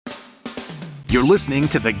You're listening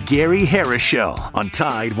to The Gary Harris Show on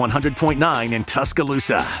Tide 100.9 in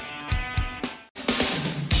Tuscaloosa.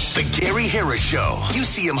 The Gary Harris Show. You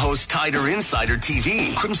see him host Tider Insider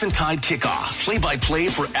TV, Crimson Tide Kickoff, play-by-play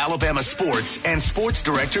for Alabama sports, and sports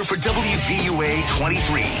director for WVUA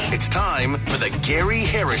 23. It's time for The Gary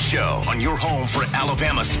Harris Show on your home for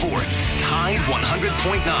Alabama sports. Tide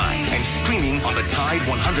 100.9 and streaming on the Tide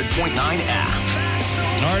 100.9 app.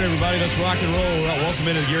 All right, everybody, let's rock and roll. Welcome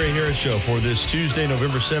into the Gary Harris Show for this Tuesday,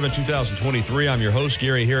 November 7, 2023. I'm your host,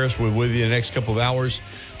 Gary Harris. We're with you the next couple of hours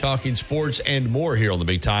talking sports and more here on the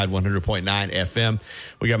Big Tide 100.9 FM.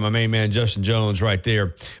 We got my main man, Justin Jones, right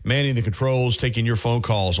there, manning the controls, taking your phone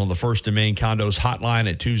calls on the First and Main Condos hotline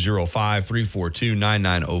at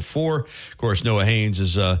 205-342-9904. Of course, Noah Haynes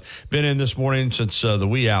has been in this morning since the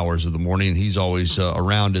wee hours of the morning. He's always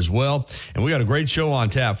around as well. And we got a great show on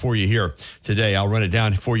tap for you here today. I'll run it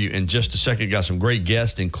down for you in just a second. Got some great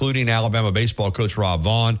guests, including Alabama baseball coach Rob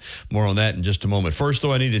Vaughn. More on that in just a moment. First,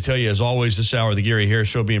 though, I need to tell you, as always, this hour of the Gary Harris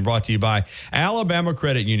Show being brought to you by Alabama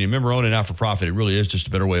Credit Union. Remember, owning not for profit, it really is just a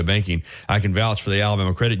better way of banking. I can vouch for the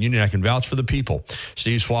Alabama Credit Union. I can vouch for the people.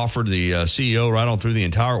 Steve Swafford, the CEO, right on through the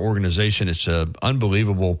entire organization. It's an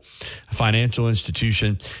unbelievable financial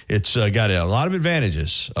institution. It's got a lot of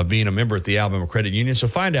advantages of being a member at the Alabama Credit Union. So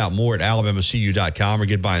find out more at alabamacu.com or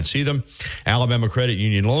get by and see them. Alabama Credit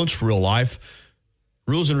Union, loans for real life.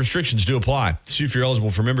 Rules and restrictions do apply. See if you're eligible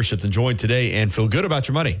for membership, then join today and feel good about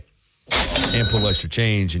your money and put a little extra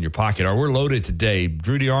change in your pocket. We're loaded today.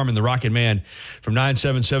 Drew DeArmond, the Rocket Man from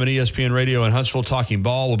 977 ESPN Radio in Huntsville, talking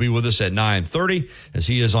ball, will be with us at 9:30, as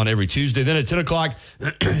he is on every Tuesday. Then at 10 o'clock,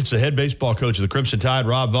 it's the head baseball coach of the Crimson Tide,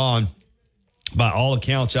 Rob Vaughn. By all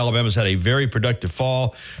accounts, Alabama's had a very productive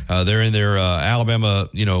fall. They're in their Alabama,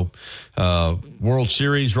 World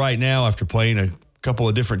Series right now after playing a couple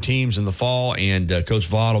of different teams in the fall, and Coach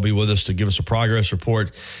Vaughn will be with us to give us a progress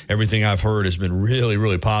report. Everything I've heard has been really,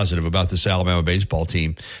 really positive about this Alabama baseball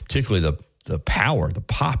team, particularly the power, the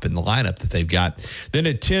pop in the lineup that they've got. Then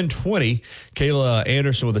at 10:20, Kayla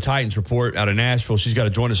Anderson with the Titans report out of Nashville. She's got to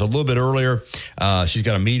join us a little bit earlier. She's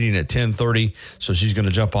got a meeting at 10:30, so she's going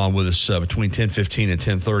to jump on with us between 10:15 and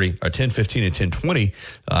 10:30, or 10:15 and 10:20.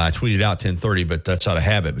 I tweeted out 10:30, but that's out of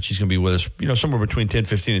habit. But she's going to be with us, somewhere between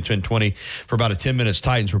 10:15 and 10:20 for about a 10 minutes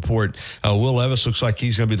Titans report. Will Levis looks like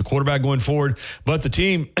he's going to be the quarterback going forward, but the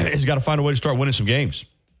team has got to find a way to start winning some games.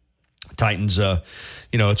 Titans,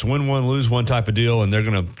 it's win one, lose one type of deal, and they're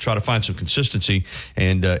going to try to find some consistency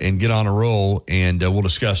and get on a roll, and we'll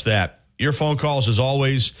discuss that. Your phone calls, as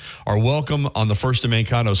always, are welcome on the First and Main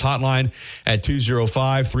Condos hotline at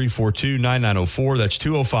 205-342-9904. That's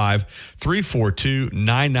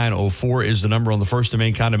 205-342-9904 is the number on the First and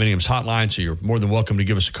Main Condominiums hotline, so you're more than welcome to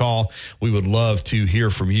give us a call. We would love to hear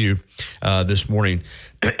from you this morning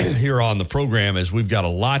here on the program, as we've got a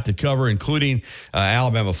lot to cover, including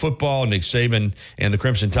Alabama football, Nick Saban and the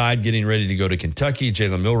Crimson Tide getting ready to go to Kentucky.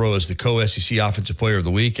 Jalen Milroe is the co-SEC Offensive Player of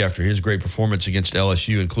the Week after his great performance against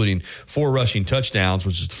LSU, including 4 rushing touchdowns,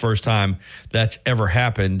 which is the first time that's ever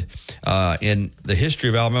happened in the history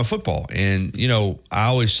of Alabama football. And, I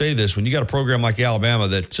always say this, when you got a program like Alabama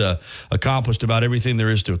that's accomplished about everything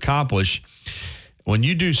there is to accomplish, when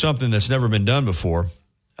you do something that's never been done before,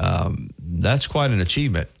 that's quite an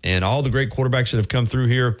achievement. And all the great quarterbacks that have come through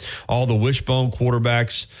here, all the wishbone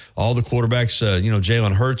quarterbacks,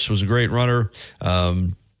 Jalen Hurts was a great runner.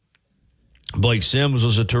 Blake Sims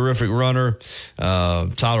was a terrific runner.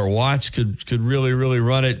 Tyler Watts could really, really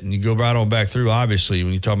run it. And you go right on back through, obviously,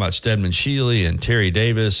 when you talk about Stedman Shealy and Terry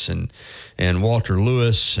Davis and Walter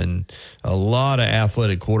Lewis and a lot of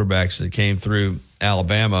athletic quarterbacks that came through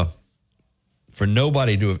Alabama, for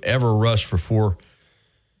nobody to have ever rushed for 4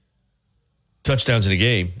 touchdowns in a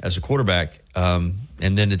game as a quarterback. And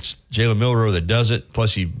then it's Jalen Milroe that does it.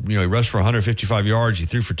 Plus, he rushed for 155 yards. He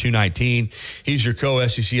threw for 219. He's your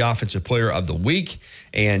co-SEC Offensive Player of the Week.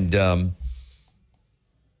 And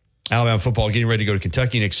Alabama football getting ready to go to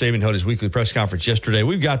Kentucky. Nick Saban held his weekly press conference yesterday.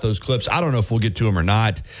 We've got those clips. I don't know if we'll get to them or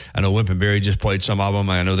not. I know Wimp and Barry just played some of them.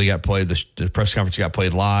 I know they got played. The press conference got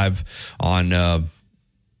played live on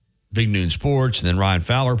Big Noon Sports, and then Ryan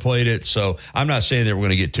Fowler played it. So I'm not saying that we're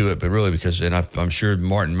going to get to it, but really because, and I'm sure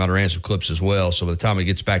Martin might have ran some clips as well. So by the time it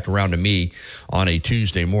gets back around to me on a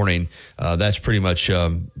Tuesday morning, that's pretty much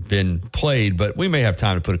been played, but we may have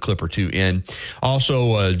time to put a clip or two in.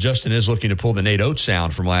 Also, Justin is looking to pull the Nate Oates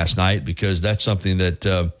sound from last night, because that's something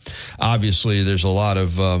that obviously there's a lot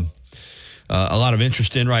of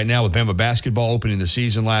interest in right now with Bama basketball opening the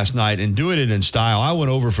season last night and doing it in style. I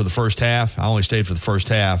went over for the first half. I only stayed for the first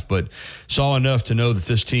half, but saw enough to know that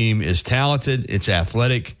this team is talented, it's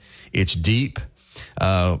athletic, it's deep.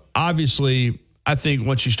 obviously, I think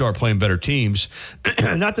once you start playing better teams,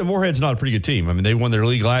 not that Moorhead's not a pretty good team. I mean, they won their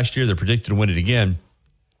league last year. They're predicted to win it again.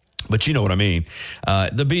 But you know what I mean.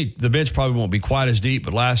 The bench probably won't be quite as deep,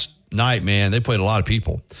 but last night, man, they played a lot of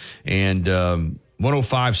people. And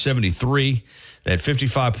 105-73. They had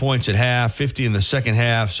 55 points at half, 50 in the second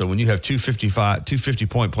half. So when you have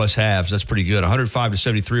 250-point plus halves, that's pretty good.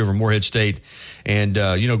 105-73 over Moorhead State. And,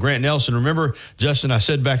 Grant Nelson, remember, Justin, I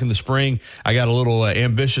said back in the spring, I got a little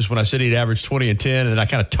ambitious when I said he'd average 20 and 10, and then I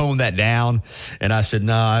kind of toned that down. And I said,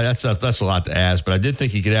 nah, that's a lot to ask. But I did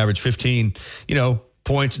think he could average 15,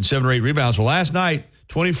 points and 7 or 8 rebounds. Well, last night,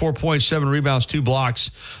 24 points, 7 rebounds, 2 blocks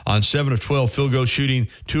on 7 of 12 field goal shooting,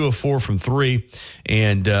 2 of 4 from 3.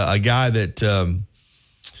 And a guy that,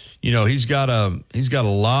 he's got a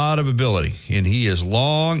lot of ability, and he is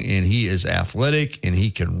long and he is athletic and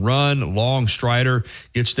he can run. Long strider,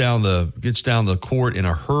 gets down the court in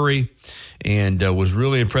a hurry, and was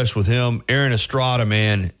really impressed with him. Aaron Estrada,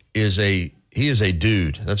 man, is a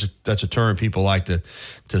dude. That's a term people like to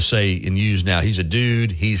say and use now. He's a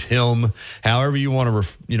dude. He's him. However you want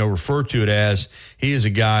to refer to it as. He is a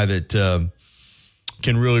guy that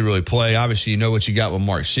can really, really play. Obviously, you know what you got with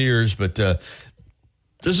Mark Sears, but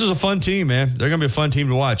this is a fun team, man. They're going to be a fun team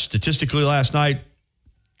to watch. Statistically, last night,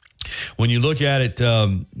 when you look at it,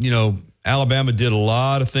 Alabama did a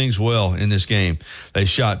lot of things well in this game. They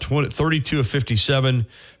shot 32 of 57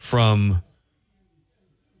 from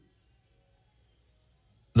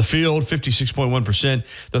the field, 56.1%.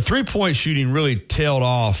 The three-point shooting really tailed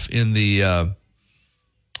off in the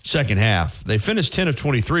second half. They finished 10 of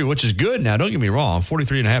 23, which is good now. Don't get me wrong,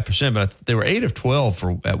 43.5%, but they were 8 of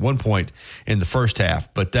 12 at one point in the first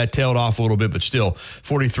half. But that tailed off a little bit, but still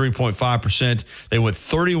 43.5%. They went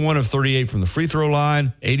 31 of 38 from the free throw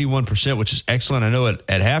line, 81%, which is excellent. I know at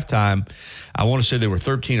halftime, I want to say they were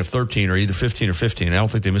 13 of 13 or either 15 or 15. I don't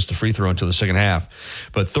think they missed a free throw until the second half.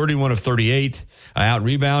 But 31 of 38.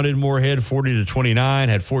 Out-rebounded Moorhead 40-29,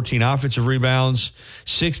 had 14 offensive rebounds,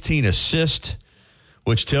 16 assists,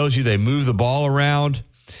 which tells you they move the ball around,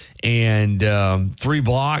 and 3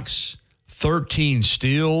 blocks, 13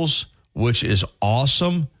 steals, which is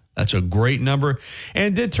awesome. That's a great number.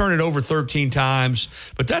 And did turn it over 13 times,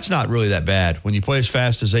 but that's not really that bad. When you play as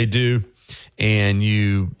fast as they do and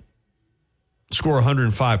you score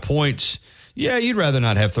 105 points, yeah, you'd rather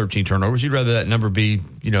not have 13 turnovers. You'd rather that number be,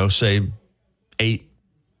 say, 8,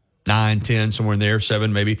 9, 10, somewhere in there,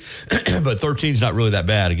 7 maybe. But 13 is not really that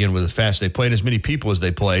bad, again, with as fast they played, as many people as they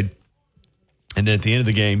played. And then at the end of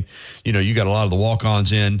the game, you got a lot of the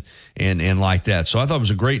walk-ons in and like that. So I thought it was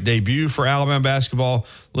a great debut for Alabama basketball.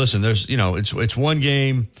 Listen, there's, it's one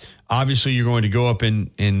game. Obviously, you're going to go up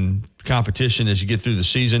in competition as you get through the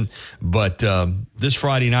season. But this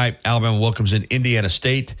Friday night, Alabama welcomes in Indiana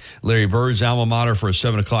State, Larry Bird's alma mater, for a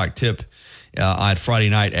 7 o'clock tip on Friday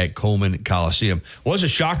night at Coleman Coliseum. Was a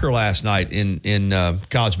shocker last night in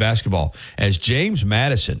college basketball as James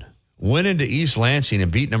Madison went into East Lansing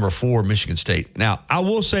and beat number 4 Michigan State. Now, I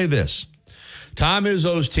will say this. Time is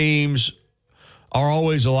those teams are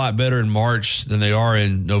always a lot better in March than they are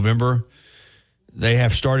in November. They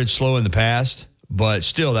have started slow in the past, but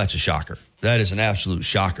still, that's a shocker. That is an absolute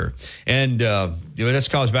shocker. And that's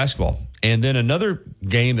college basketball. And then another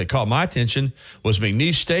game that caught my attention was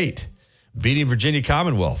McNeese State beating Virginia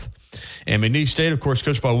Commonwealth. And McNeese State, of course,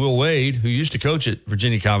 coached by Will Wade, who used to coach at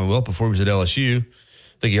Virginia Commonwealth before he was at LSU. I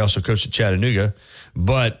think he also coached at Chattanooga.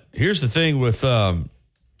 But here's the thing with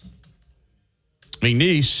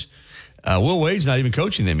McNeese. Will Wade's not even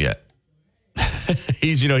coaching them yet.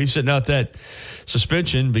 He's sitting out that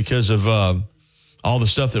suspension because of all the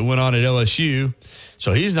stuff that went on at LSU.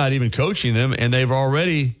 So he's not even coaching them, and they've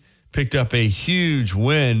already picked up a huge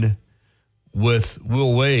win with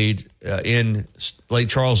Will Wade in Lake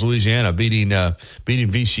Charles, Louisiana, beating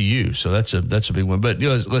VCU. So that's a big win. But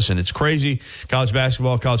listen, it's crazy. College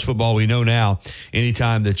basketball, college football. We know now,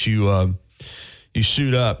 anytime that you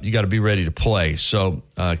suit up, you got to be ready to play. So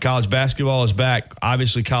college basketball is back.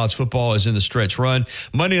 Obviously, college football is in the stretch run.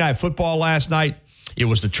 Monday Night Football last night, it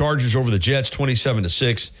was the Chargers over the Jets,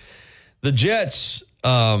 27-6. The Jets.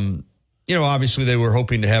 Obviously they were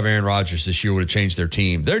hoping to have Aaron Rodgers this year would have changed their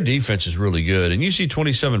team. Their defense is really good. And you see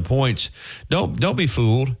 27 points. Don't be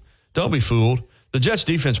fooled. Don't be fooled. The Jets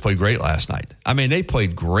defense played great last night. I mean, they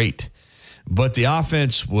played great. But the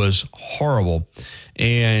offense was horrible.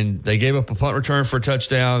 And they gave up a punt return for a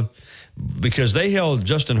touchdown because they held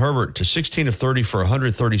Justin Herbert to 16 of 30 for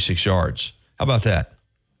 136 yards. How about that?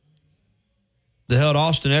 They held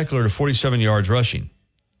Austin Eckler to 47 yards rushing.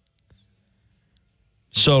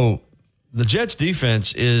 So the Jets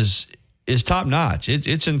defense is top notch.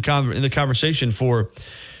 It's in the conversation for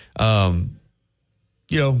one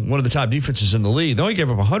of the top defenses in the league. They only gave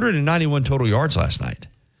up 191 total yards last night.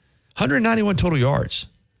 191 total yards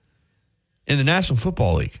in the National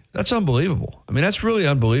Football League. That's unbelievable. I mean, that's really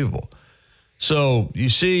unbelievable. So you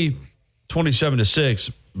see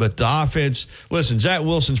 27-6, but the offense, listen, Zach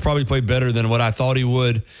Wilson's probably played better than what I thought he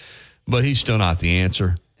would, but he's still not the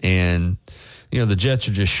answer. And, the Jets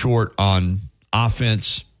are just short on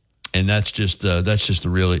offense, and that's just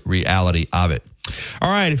the reality of it. All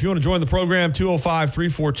right, if you want to join the program,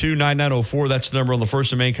 205-342-9904. That's the number on the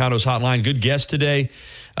First and Main Condos hotline. Good guest today.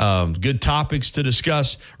 Good topics to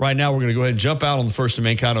discuss. Right now, we're going to go ahead and jump out on the First and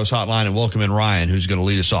Main Condos hotline and welcome in Ryan, who's going to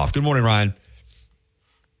lead us off. Good morning, Ryan.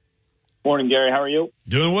 Morning, Gary. How are you?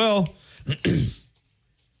 Doing well. Hey,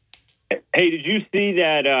 did you see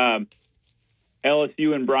that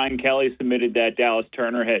LSU and Brian Kelly submitted that Dallas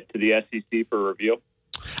Turner hit to the SEC for review?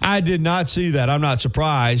 I did not see that. I'm not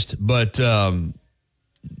surprised, but, good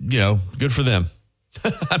for them.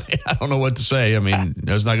 I don't know what to say. I mean,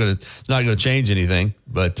 it's not going to change anything,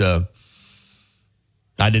 but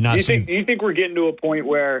I did not see. Do you think we're getting to a point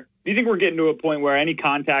where any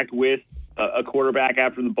contact with a quarterback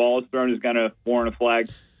after the ball is thrown is going to warrant a flag?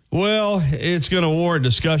 Well, it's going to warrant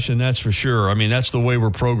discussion, that's for sure. I mean, that's the way we're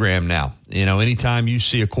programmed now. Anytime you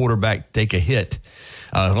see a quarterback take a hit,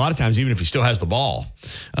 a lot of times, even if he still has the ball,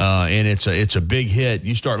 and it's a big hit,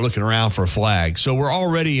 you start looking around for a flag. So we're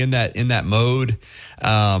already in that mode.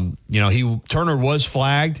 Turner was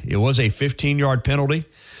flagged. It was a 15-yard penalty.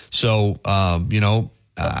 So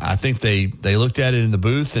I think they looked at it in the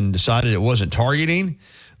booth and decided it wasn't targeting.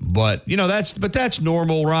 But that's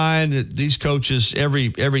normal, Ryan. These coaches, every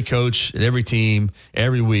coach at every team,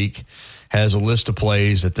 every week has a list of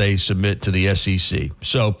plays that they submit to the SEC.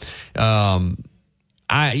 So.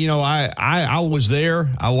 I was there.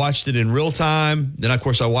 I watched it in real time. Then, of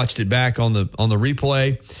course, I watched it back on the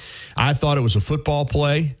replay. I thought it was a football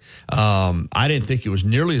play. I didn't think it was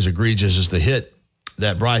nearly as egregious as the hit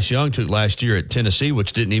that Bryce Young took last year at Tennessee,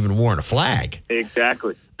 which didn't even warrant a flag.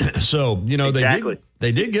 Exactly. So,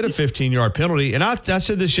 they did get a 15-yard penalty. And I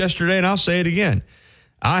said this yesterday, and I'll say it again.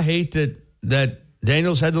 I hate that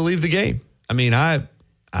Daniels had to leave the game. I mean, I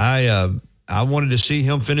wanted to see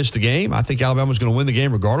him finish the game. I think Alabama was going to win the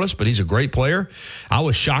game regardless, but he's a great player. I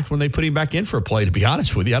was shocked when they put him back in for a play, to be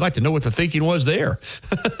honest with you. I'd like to know what the thinking was there.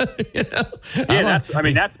 That's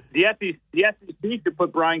the SEC to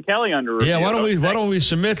put Brian Kelly under review. Yeah, why don't we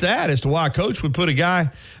submit that as to why a coach would put a guy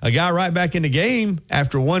right back in the game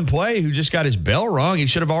after one play who just got his bell rung? He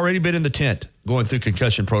should have already been in the tent going through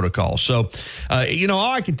concussion protocol. So,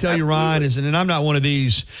 all I can tell you, Ryan, is, and I'm not one of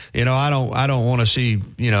these, I don't want to see,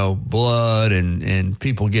 blood and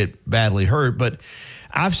people get badly hurt. But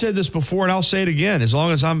I've said this before, and I'll say it again, as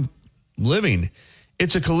long as I'm living,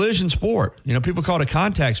 it's a collision sport. People call it a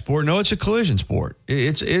contact sport. No, it's a collision sport.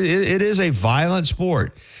 It is a violent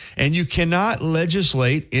sport. And you cannot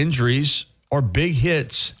legislate injuries or big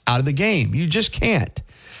hits out of the game. You just can't.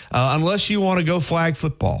 Unless you want to go flag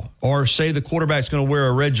football or say the quarterback's going to wear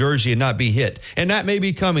a red jersey and not be hit. And that may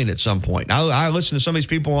be coming at some point. I listen to some of these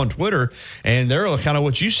people on Twitter, and they're kind of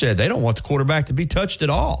what you said. They don't want the quarterback to be touched at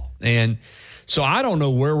all. And so I don't know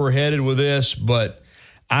where we're headed with this, but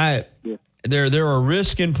there are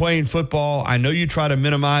risks in playing football. I know you try to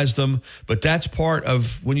minimize them, but that's part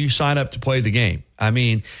of when you sign up to play the game. I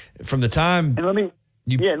mean, from the time go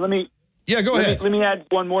ahead. Let me add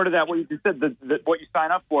one more to that. What you just said, what you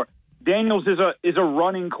sign up for. Daniels is a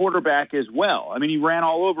running quarterback as well. I mean, he ran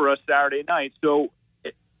all over us Saturday night. So,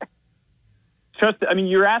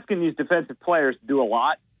 you're asking these defensive players to do a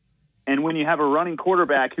lot. And when you have a running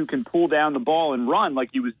quarterback who can pull down the ball and run like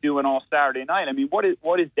he was doing all Saturday night, I mean, what is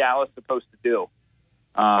Dallas supposed to do?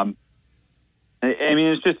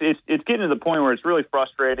 It's getting to the point where it's really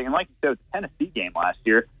frustrating. And like you said, it was a Tennessee game last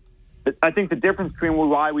year. I think the difference between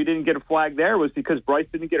why we didn't get a flag there was because Bryce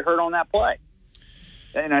didn't get hurt on that play.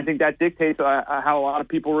 And I think that dictates how a lot of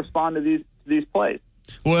people respond to these plays.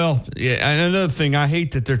 Well, yeah, and another thing, I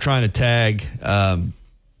hate that they're trying to tag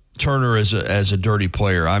Turner as a dirty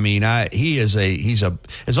player. I mean, it's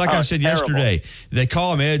like I said yesterday, they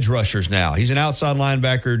call him edge rushers now. He's an outside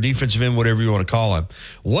linebacker, defensive end, whatever you want to call him.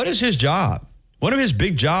 What is his job? One of his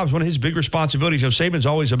big jobs, one of his big responsibilities, Saban's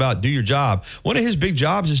always about do your job. One of his big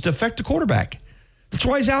jobs is to affect the quarterback. That's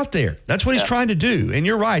why he's out there. That's what he's trying to do. And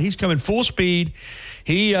you're right. He's coming full speed.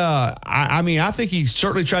 I think he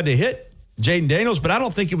certainly tried to hit Jaden Daniels, but I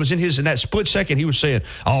don't think it was in that split second he was saying,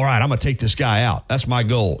 all right, I'm going to take this guy out. That's my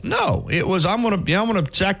goal. No, it was I'm going to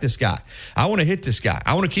sack this guy. I want to hit this guy.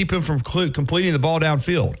 I want to keep him from completing the ball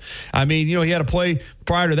downfield. I mean, he had a play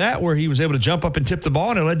prior to that where he was able to jump up and tip the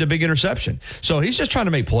ball, and it led to a big interception. So he's just trying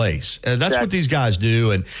to make plays. That's what these guys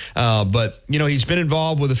do. And but, he's been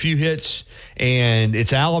involved with a few hits, and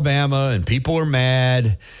it's Alabama, and people are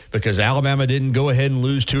mad because Alabama didn't go ahead and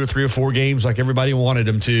lose 2 or 3 or 4 games like everybody wanted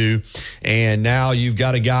them to. And now you've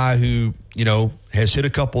got a guy who, has hit a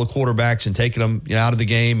couple of quarterbacks and taken them out of the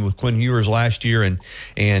game with Quinn Ewers last year and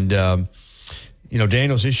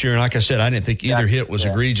Daniels this year. And like I said, I didn't think either hit was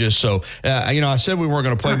egregious. So, I said we weren't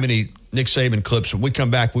going to play many Nick Saban clips. When we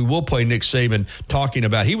come back, we will play Nick Saban talking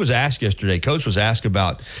about, he was asked yesterday, Coach was asked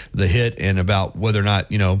about the hit and about whether or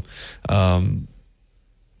not,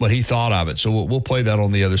 what he thought of it. So we'll play that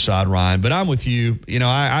on the other side, Ryan. But I'm with you.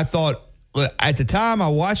 I thought, at the time I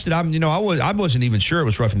watched it, I wasn't even sure it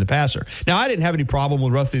was roughing the passer. Now, I didn't have any problem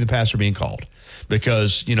with roughing the passer being called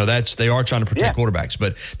because, they are trying to protect quarterbacks.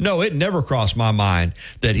 But, no, it never crossed my mind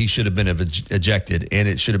that he should have been ejected and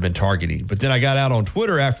it should have been targeting. But then I got out on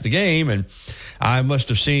Twitter after the game, and I must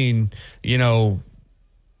have seen,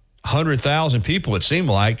 100,000 people, it seemed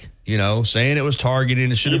like, saying it was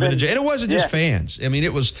targeting. It should have been ejected. And it wasn't just fans. I mean,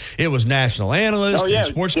 it was national analysts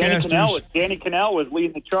and sportscasters. Danny Cannell was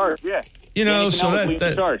leading the charge,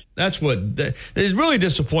 that's what it really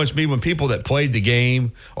disappoints me when people that played the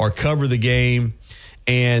game or cover the game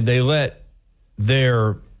and they let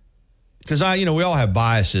because we all have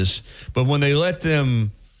biases, but when they let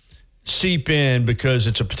them seep in because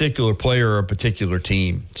it's a particular player or a particular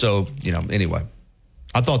team. So, anyway,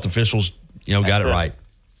 I thought the officials, got it right.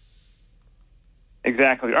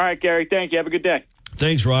 Exactly. All right, Gary, thank you. Have a good day.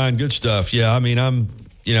 Thanks, Ryan. Good stuff. Yeah, I mean,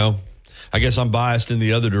 I guess I'm biased in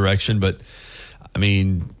the other direction, but I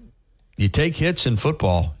mean, you take hits in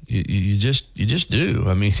football. You just do.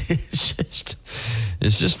 I mean, it's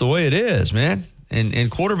just the way it is, man. And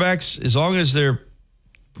quarterbacks, as long as they're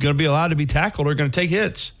going to be allowed to be tackled, are going to take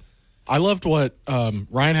hits. I loved what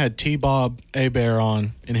Ryan had T-Bob Hebert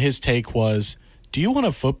on, and his take was, do you want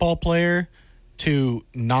a football player to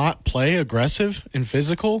not play aggressive and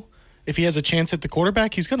physical? If he has a chance at the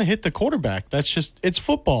quarterback, he's going to hit the quarterback. It's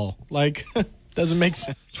football. Doesn't make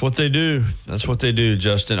sense. That's what they do. That's what they do,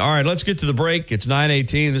 Justin. All right, let's get to the break. It's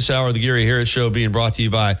 9:18 this hour of the Gary Harris Show, being brought to you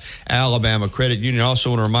by Alabama Credit Union. I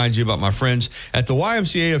also want to remind you about my friends at the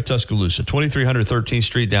YMCA of Tuscaloosa, 2300 13th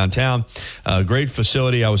Street downtown. Great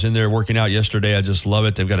facility. I was in there working out yesterday. I just love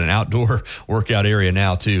it. They've got an outdoor workout area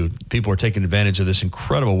now, too. People are taking advantage of this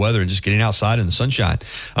incredible weather and just getting outside in the sunshine.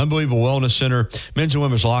 Unbelievable wellness center. Men's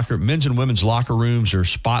and women's locker rooms are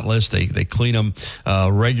spotless. They clean them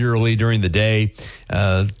regularly during the day.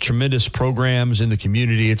 Tremendous programs in the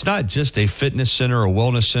community. It's not just a fitness center or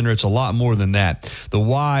wellness center. It's a lot more than that. The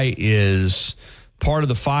Y is part of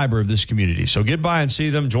the fiber of this community. So get by and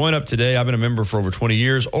see them. Join up today. I've been a member for over 20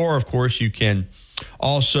 years. Or, of course, you can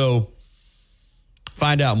also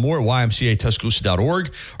find out more at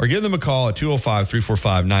ymcatuscaloosa.org or give them a call at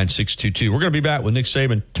 205-345-9622. We're going to be back with Nick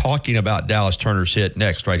Saban talking about Dallas Turner's hit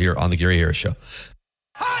next right here on the Gary Harris Show.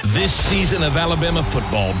 This season of Alabama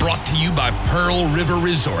football brought to you by Pearl River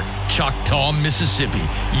Resort, Choctaw, Mississippi,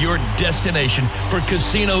 your destination for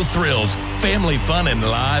casino thrills, family fun, and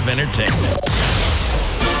live entertainment.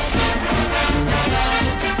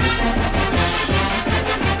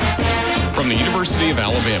 From the University of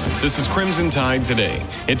Alabama, this is Crimson Tide Today.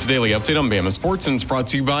 It's a daily update on Bama sports, and it's brought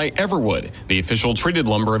to you by Everwood, the official treated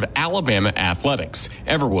lumber of Alabama athletics.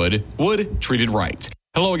 Everwood, wood treated right.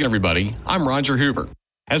 Hello again, everybody. I'm Roger Hoover.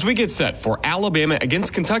 As we get set for Alabama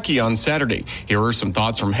against Kentucky on Saturday, here are some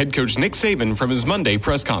thoughts from head coach Nick Saban from his Monday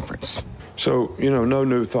press conference. So, no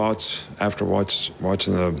new thoughts after watching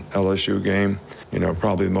the LSU game.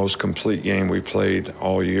 Probably the most complete game we played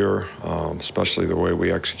all year, especially the way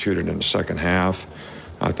we executed in the second half.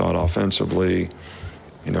 I thought offensively,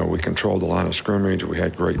 we controlled the line of scrimmage. We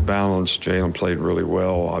had great balance. Jalen played really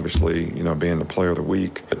well, obviously, being the player of the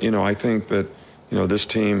week. But, I think that this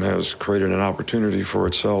team has created an opportunity for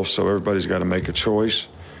itself, so everybody's got to make a choice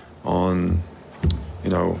on,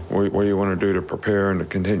 what you want to do to prepare and to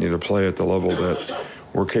continue to play at the level that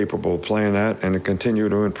we're capable of playing at and to continue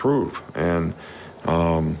to improve. And,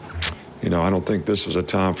 I don't think this is a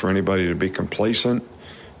time for anybody to be complacent.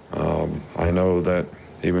 I know that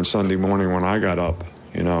even Sunday morning when I got up,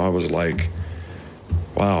 I was like,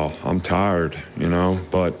 wow, I'm tired,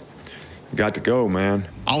 but got to go, man.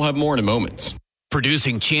 I'll have more in a moment.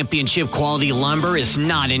 Producing championship quality lumber is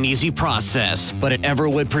not an easy process, but at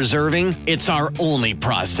Everwood Preserving, it's our only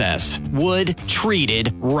process. Wood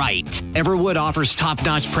treated right. Everwood offers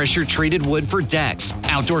top-notch pressure-treated wood for decks,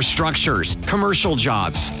 outdoor structures, commercial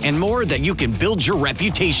jobs, and more that you can build your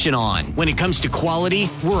reputation on. When it comes to quality,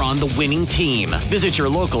 we're on the winning team. Visit your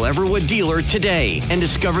local Everwood dealer today and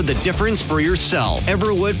discover the difference for yourself.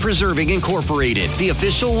 Everwood Preserving Incorporated, the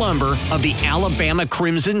official lumber of the Alabama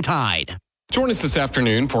Crimson Tide. Join us this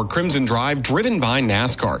afternoon for Crimson Drive, driven by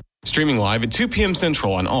NASCAR. Streaming live at 2 p.m.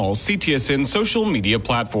 Central on all CTSN social media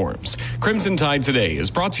platforms. Crimson Tide Today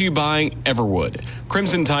is brought to you by Everwood.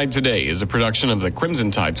 Crimson Tide Today is a production of the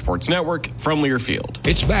Crimson Tide Sports Network from Learfield.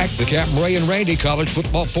 It's back, the Captain Ray and Randy College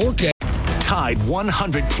Football Forecast. Tide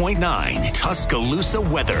 100.9 Tuscaloosa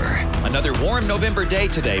weather. Another warm November day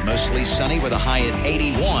today, mostly sunny with a high at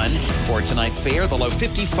 81. For tonight, fair, the low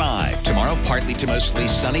 55. Tomorrow, partly to mostly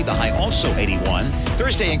sunny, the high also 81.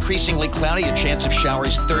 Thursday, increasingly cloudy, a chance of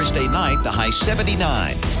showers Thursday night, the high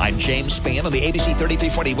 79. I'm James Spann on the ABC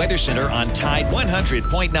 3340 Weather Center on Tide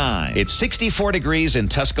 100.9. It's 64 degrees in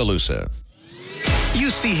Tuscaloosa. You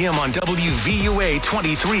see him on WVUA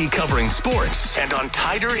 23 covering sports and on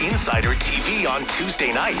Tider Insider TV on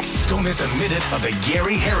Tuesday nights. Don't miss a minute of the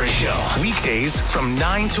Gary Harris Show. Weekdays from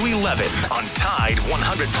 9 to 11 on Tide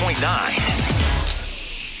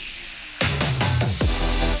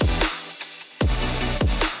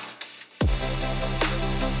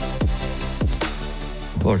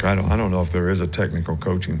Look, I don't know if there is a technical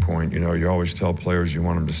coaching point. You know, you always tell players you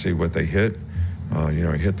want them to see what they hit. He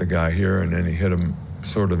hit the guy here, and then he hit him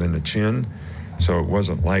sort of in the chin. So it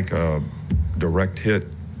wasn't like a direct hit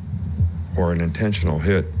or an intentional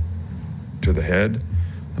hit to the head.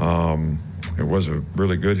 It was a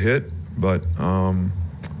really good hit, but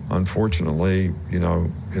unfortunately,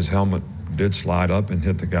 his helmet did slide up and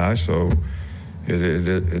hit the guy. So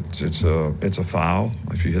it's a foul.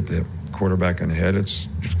 If you hit the quarterback in the head, it's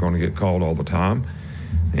going to get called all the time.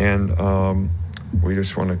 And we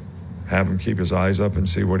just want to have him keep his eyes up and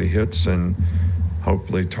see what he hits and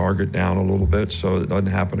hopefully target down a little bit so it doesn't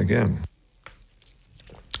happen again.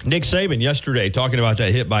 Nick Saban yesterday talking about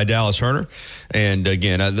that hit by Dallas Turner. And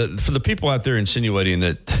again, for the people out there insinuating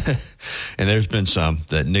that, and there's been some,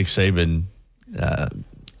 that Nick Saban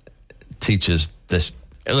teaches this.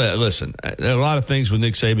 Listen, there are a lot of things with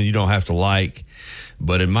Nick Saban you don't have to like,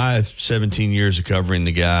 but in my 17 years of covering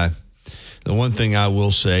the guy, the one thing I will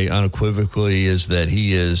say unequivocally is that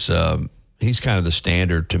he is he's kind of the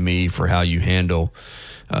standard to me for how you handle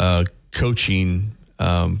coaching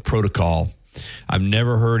protocol. I've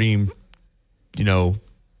never heard him,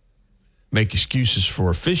 make excuses for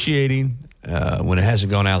officiating when it hasn't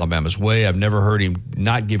gone Alabama's way. I've never heard him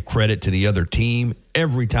not give credit to the other team.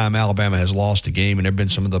 Every time Alabama has lost a game, and there have been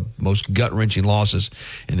some of the most gut-wrenching losses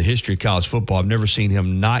in the history of college football, I've never seen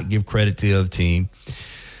him not give credit to the other team.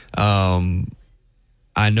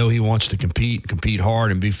 I know he wants to compete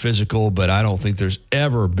hard and be physical, but I don't think there's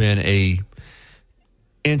ever been a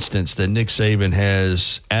instance that Nick Saban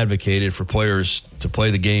has advocated for players to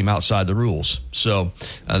play the game outside the rules. So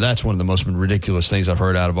that's one of the most ridiculous things I've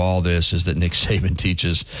heard out of all this is that Nick Saban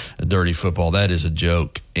teaches dirty football. That is a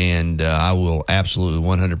joke, and I will absolutely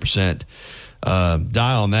 100%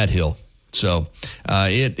 die on that hill. So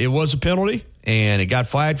it was a penalty, and it got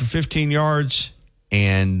flagged for 15 yards.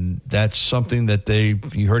 And that's something that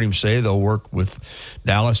you heard him say, they'll work with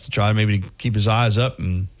Dallas to try maybe to keep his eyes up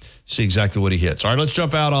and see exactly what he hits. All right, let's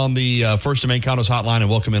jump out on the First and Main Condos hotline and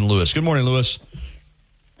welcome in Lewis. Good morning, Lewis.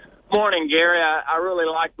 Morning, Gary. I really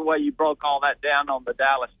like the way you broke all that down on the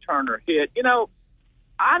Dallas Turner hit.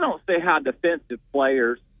 I don't see how defensive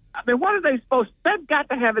players, what are they supposed to, they've got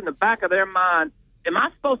to have in the back of their mind, am I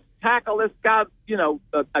supposed to tackle this guy,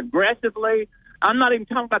 aggressively? I'm not even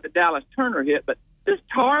talking about the Dallas Turner hit, but this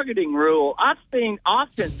targeting rule, I've seen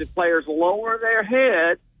offensive players lower their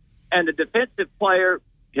head and the defensive player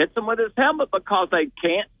hits them with his helmet because they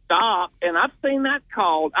can't stop. And I've seen that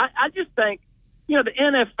called. I just think, the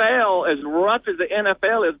NFL, as rough as the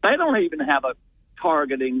NFL is, they don't even have a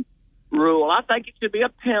targeting rule. I think it should be a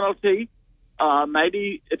penalty.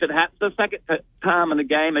 Maybe if it happens the second time in the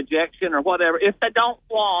game, ejection or whatever, if they don't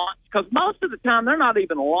launch, because most of the time they're not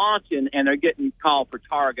even launching and they're getting called for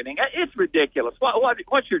targeting. It's ridiculous.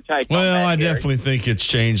 What's your take on that, Well, I Gary? definitely think it's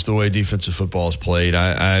changed the way defensive football is played.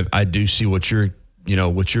 I do see what you're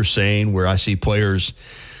saying, where I see players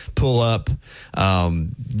pull up.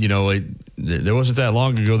 There wasn't that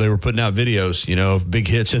long ago they were putting out videos, of big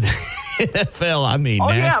hits in NFL. I mean,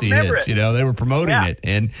 nasty hits. You know, they were promoting it,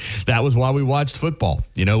 and that was why we watched football.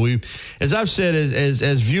 You know, as I've said,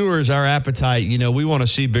 as viewers, our appetite. You know, we want to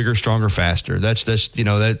see bigger, stronger, faster. That's you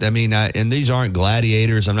know that. I mean, and these aren't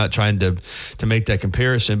gladiators. I'm not trying to make that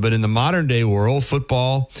comparison, but in the modern day world,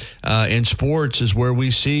 football and sports is where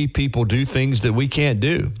we see people do things that we can't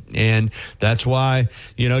do, and that's why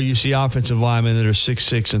you see offensive linemen that are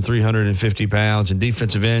 6'6" and 350 pounds, and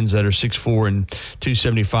defensive ends that are 6'4" and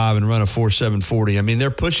 275 and run a 4.7 40. I mean,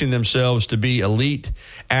 they're pushing themselves to be elite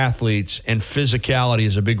athletes, and physicality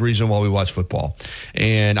is a big reason why we watch football.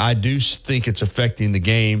 And I do think it's affecting the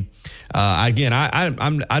game. Again,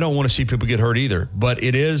 I don't want to see people get hurt either, but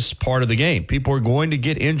it is part of the game. People are going to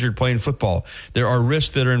get injured playing football. There are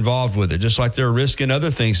risks that are involved with it, just like there are risks in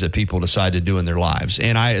other things that people decide to do in their lives.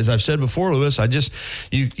 And as I've said before, Lewis,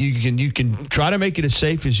 you can try to make it as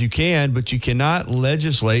safe as you can, but you cannot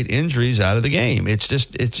legislate injuries out of the game. It's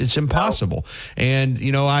just it's impossible. And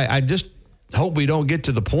I just hope we don't get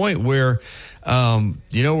to the point where we're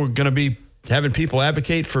going to be having people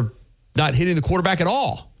advocate for not hitting the quarterback at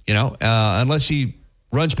all. Unless he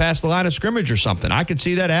runs past the line of scrimmage or something. I could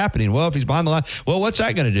see that happening. Well, if he's behind the line, well, what's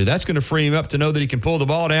that going to do? That's going to free him up to know that he can pull the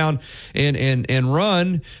ball down and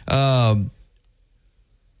run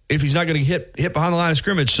if he's not going to hit behind the line of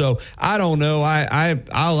scrimmage. So I don't know.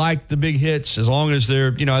 I like the big hits as long as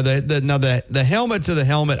they're, the helmet to the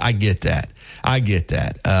helmet. I get that.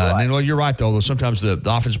 Right. And well, you're right, though. Sometimes the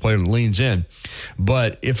offensive player leans in.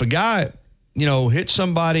 But if a guy, hits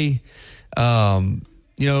somebody, in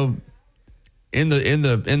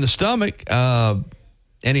the stomach, and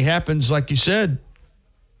he happens, like you said,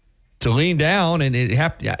 to lean down, and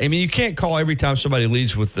you can't call every time somebody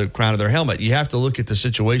leads with the crown of their helmet. You have to look at the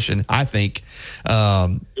situation, I think.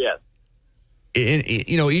 Yes. In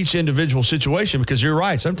each individual situation, because you're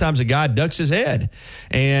right. Sometimes a guy ducks his head,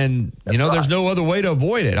 and there's no other way to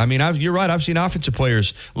avoid it. I mean, you're right. I've seen offensive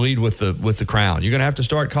players lead with the crown. You're going to have to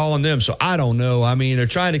start calling them. So I don't know. I mean, they're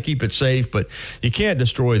trying to keep it safe, but you can't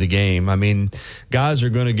destroy the game. I mean, guys are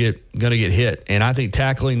going to get hit, and I think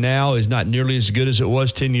tackling now is not nearly as good as it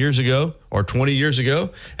was 10 years ago or 20 years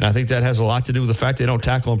ago, and I think that has a lot to do with the fact they don't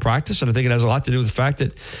tackle in practice, and I think it has a lot to do with the fact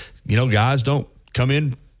that guys don't come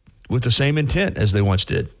in with the same intent as they once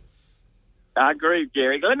did. I agree,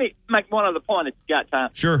 Gary. Let me make one other point if you got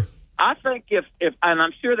time. Sure. I think if and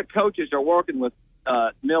I'm sure the coaches are working with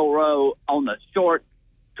Milroe on the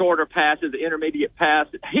shorter passes, the intermediate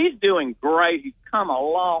passes. He's doing great. He's come a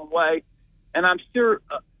long way. And I'm sure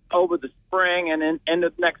over the spring and in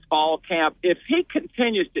the next fall camp, if he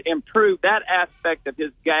continues to improve that aspect of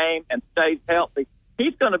his game and stays healthy,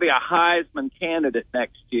 he's going to be a Heisman candidate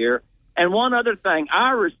next year. And one other thing,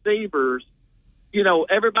 our receivers,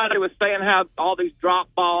 everybody was saying how all these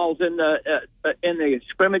drop balls in the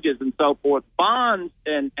scrimmages and so forth. Bonds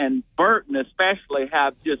and Burton especially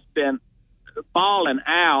have just been balling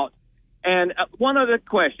out. And one other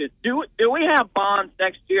question: Do we have Bonds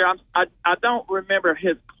next year? I don't remember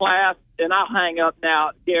his class, and I'll hang up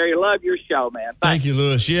now. Gary, love your show, man. Thank you,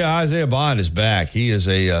 Lewis. Yeah, Isaiah Bond is back. He is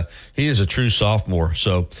a true sophomore,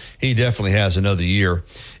 so he definitely has another year.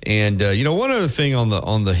 And one other thing on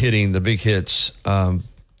the hitting, the big hits. I'm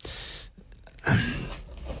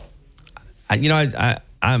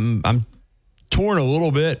torn a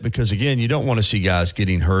little bit because, again, you don't want to see guys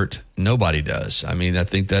getting hurt. Nobody does. I mean, I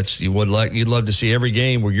think you'd love to see every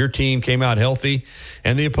game where your team came out healthy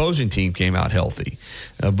and the opposing team came out healthy.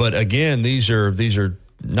 But again, these are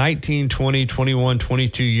 19, 20, 21,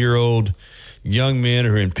 22-year-old young men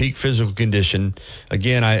who are in peak physical condition.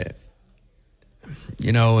 Again, in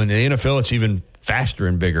the NFL, it's even faster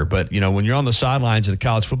and bigger. But, when you're on the sidelines of a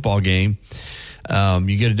college football game,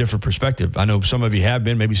 you get a different perspective. I know some of you have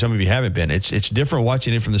been, maybe some of you haven't been. It's different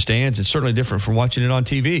watching it from the stands. It's certainly different from watching it on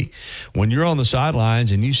TV. When you're on the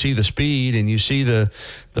sidelines and you see the speed and you see the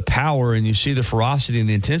power and you see the ferocity and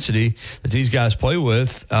the intensity that these guys play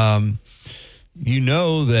with, that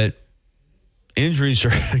injuries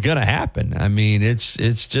are going to happen. I mean, it's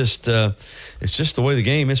just the way the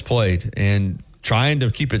game is played, and trying to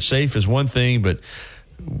keep it safe is one thing, but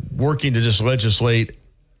working to just legislate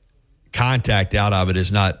contact out of it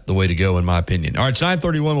is not the way to go, in my opinion. All right, it's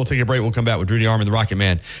 9:31. We'll take a break. We'll come back with Drew DeArmond, the Rocket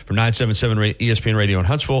Man, from 977 ESPN Radio in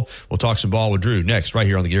Huntsville. We'll talk some ball with Drew next, right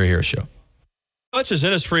here on the Gary Harris Show. Much as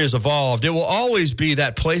Innisfree has evolved, it will always be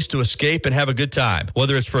that place to escape and have a good time.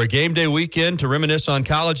 Whether it's for a game day weekend, to reminisce on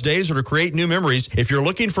college days, or to create new memories, if you're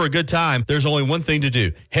looking for a good time, there's only one thing to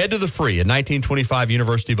do. Head to the Free at 1925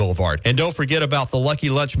 University Boulevard. And don't forget about the Lucky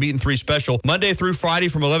Lunch Meat and 3 special, Monday through Friday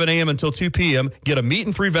from 11 a.m. until 2 p.m. Get a meat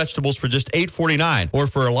and 3 vegetables for just $8.49. Or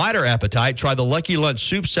for a lighter appetite, try the Lucky Lunch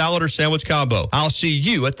soup, salad, or sandwich combo. I'll see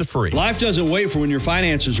you at the Free. Life doesn't wait for when your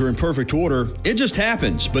finances are in perfect order. It just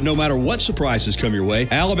happens. But no matter what surprises come your way,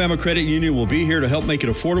 Alabama Credit Union will be here to help make it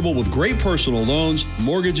affordable with great personal loans,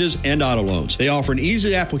 mortgages, and auto loans. They offer an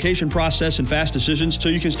easy application process and fast decisions so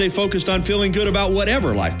you can stay focused on feeling good about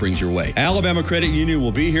whatever life brings your way. Alabama Credit Union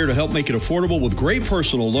will be here to help make it affordable with great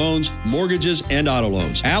personal loans, mortgages, and auto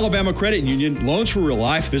loans. Alabama Credit Union, loans for real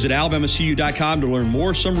life. Visit alabamacu.com to learn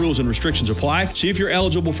more. Some rules and restrictions apply. See if you're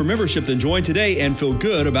eligible for membership, then join today and feel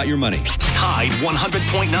good about your money. Tide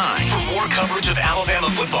 100.9. For more coverage of Alabama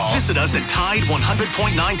football, visit us at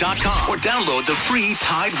Tide100.9.com or download the free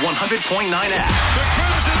Tide 100.9 app. The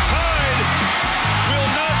Crimson Tide will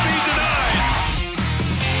not be denied.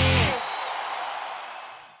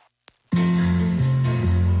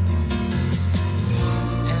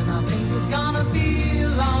 And I think it's gonna be a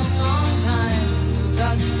long, long time till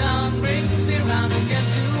touchdown brings me round again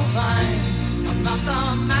to find I'm not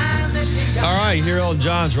the man that they got. All right, here Elton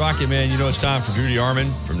John's Rocket Man. You know it's time for Drew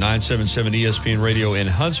DeArmond from 977 ESPN Radio in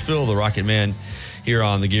Huntsville. The Rocket Man here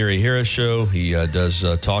on the Gary Harris Show. He does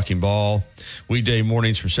Talking Ball weekday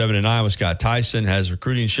mornings from 7 to 9 with Scott Tyson, has a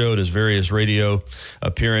recruiting show, does various radio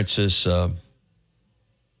appearances,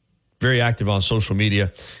 very active on social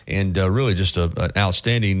media, and really just an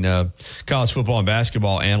outstanding college football and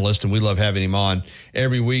basketball analyst, and we love having him on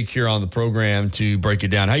every week here on the program to break it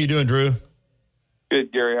down. How you doing, Drew?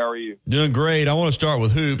 Good, Gary. How are you? Doing great. I want to start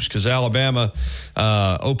with hoops because Alabama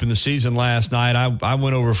opened the season last night. I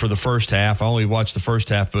went over for the first half. I only watched the first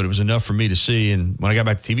half, but it was enough for me to see. And when I got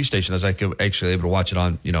back to the TV station, I was actually able to watch it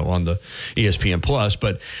on the ESPN Plus.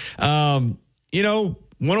 But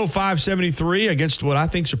 105-73 against what I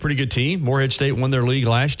think is a pretty good team. Morehead State won their league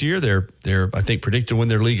last year. They're I think predicted to win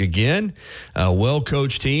their league again. A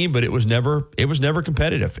well-coached team, but it was never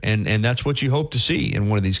competitive, and that's what you hope to see in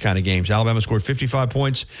one of these kind of games. Alabama scored 55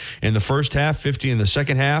 points in the first half, 50 in the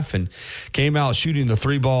second half, and came out shooting the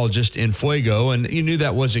 3 ball just in fuego. And you knew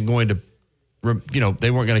that wasn't going to.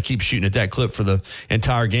 They weren't going to keep shooting at that clip for the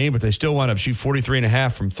entire game, but they still wound up shooting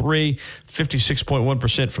 43.5 from 3,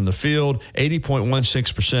 56.1% from the field,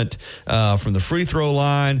 80.16% from the free throw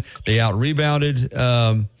line. They out-rebounded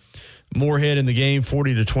Morehead in the game,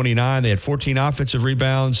 40-29. They had 14 offensive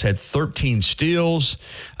rebounds, had 13 steals,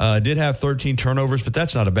 did have 13 turnovers, but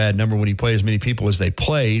that's not a bad number when you play as many people as they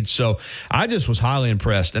played. So I just was highly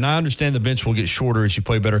impressed. And I understand the bench will get shorter as you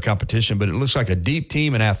play better competition, but it looks like a deep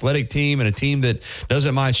team, an athletic team, and a team that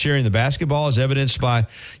doesn't mind sharing the basketball, as evidenced by,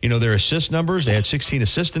 their assist numbers. They had 16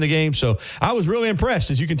 assists in the game. So I was really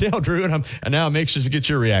impressed, as you can tell, Drew, and now I'm anxious to get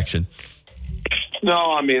your reaction. No,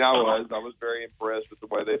 I was very impressed with the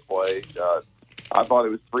way they played. I thought it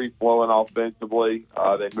was free-flowing offensively.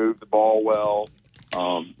 They moved the ball well.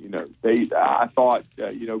 I thought,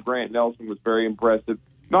 Grant Nelson was very impressive,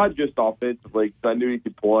 not just offensively, because I knew he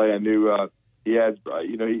could play. I knew he had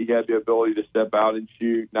the ability to step out and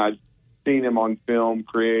shoot, and I'd seen him on film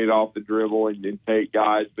create off the dribble and take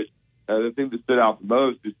guys. But the thing that stood out the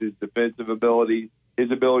most is his defensive ability. His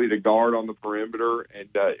ability to guard on the perimeter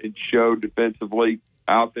and show defensively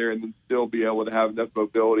out there, and then still be able to have enough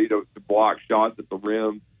mobility to block shots at the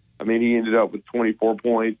rim. I mean, he ended up with 24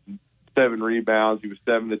 points and 7 rebounds. He was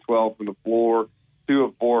 7-12 from the floor, 2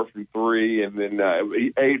 of 4 from 3, and then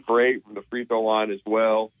 8 for 8 from the free throw line as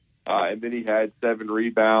well. And then he had 7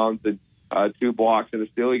 rebounds and 2 blocks and a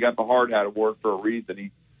steal. He got the hard hat of work for a reason.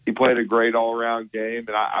 He played a great all-around game,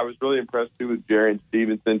 and I was really impressed too with Jarian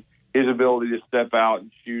Stevenson. His ability to step out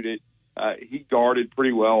and shoot it. He guarded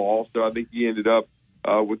pretty well also. I think he ended up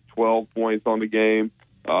with 12 points on the game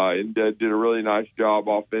and did a really nice job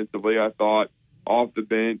offensively, I thought, off the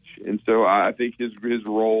bench. And so I think his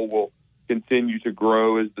role will continue to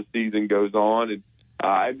grow as the season goes on.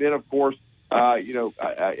 And then, of course,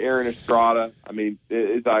 Aaron Estrada, I mean,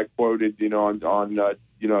 as I quoted, on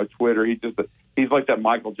Twitter, he's like that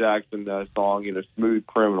Michael Jackson song, Smooth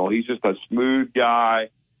Criminal. He's just a smooth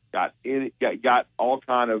guy. Got all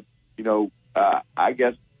kind of,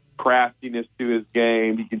 craftiness to his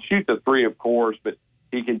game. He can shoot the 3, of course, but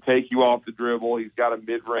he can take you off the dribble. He's got a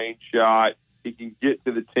mid-range shot. He can get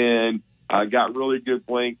to the 10. Got really good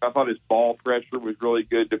length. I thought his ball pressure was really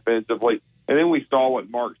good defensively. And then we saw what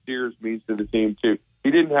Mark Sears means to the team too.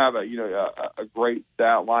 He didn't have a great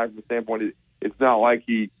stat line from the standpoint. It's not like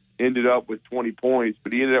he ended up with 20 points,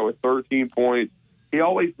 but he ended up with 13 points. He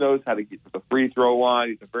always knows how to get to the free throw line.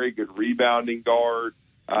 He's a very good rebounding guard.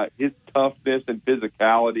 His toughness and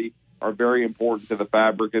physicality are very important to the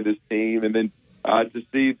fabric of this team. And then to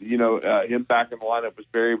see, him back in the lineup was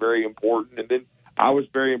very, very important. And then I was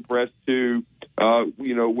very impressed too,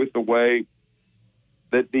 with the way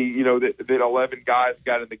that that 11 guys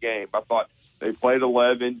got in the game. I thought they played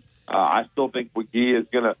 11. I still think McGee is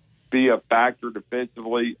going to be a factor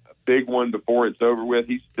defensively, a big one before it's over with.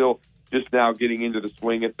 He's still just now getting into the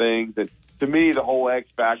swing of things. And to me, the whole X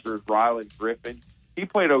factor is Rylan Griffin. He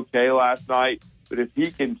played okay last night, but if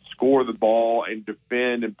he can score the ball and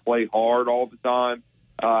defend and play hard all the time,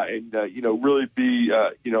 and really be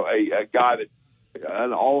a guy that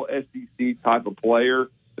an all SEC type of player,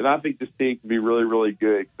 then I think this team can be really, really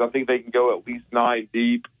good. I think they can go at least 9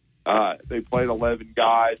 deep. They played 11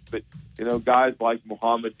 guys, but guys like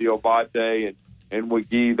Muhammad Diabate and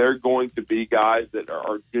McGee, they're going to be guys that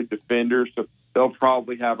are good defenders, so they'll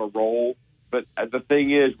probably have a role. But the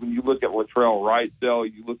thing is, when you look at Latrell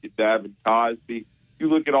Wrightsell, you look at Davin Cosby, you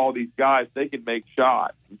look at all these guys, they can make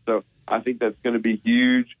shots. And so I think that's going to be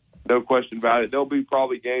huge, no question about it. There'll be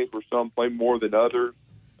probably games where some play more than others,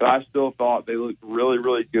 but I still thought they looked really,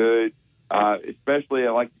 really good, especially,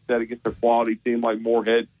 like you said, against a quality team like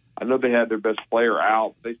Moorhead. I know they had their best player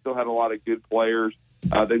out, but they still had a lot of good players.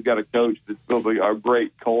 They've got a coach that's built a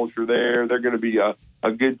great culture there. They're going to be a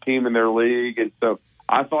good team in their league. And so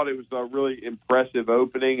I thought it was a really impressive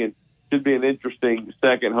opening and should be an interesting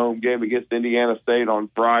second home game against Indiana State on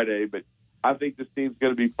Friday. But I think this team's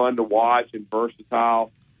going to be fun to watch and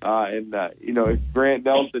versatile. If Grant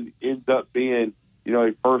Nelson ends up being,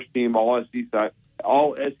 a first-team all-SEC type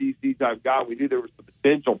guy, we knew there was the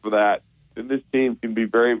potential for that, then this team can be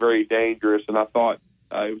very, very dangerous. And I thought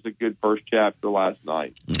it was a good first chapter last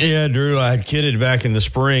night. Yeah, Drew, I had kidded back in the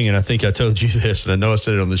spring, and I think I told you this, and I know I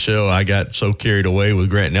said it on the show. I got so carried away with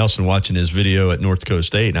Grant Nelson watching his video at North Dakota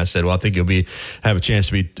State, and I said, well, I think he'll have a chance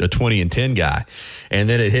to be a 20-10 guy. And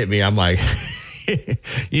then it hit me. I'm like,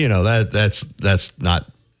 that's not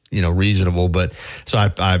reasonable. But so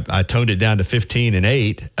I toned it down to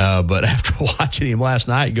 15-8. But after watching him last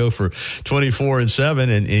night go for 24-7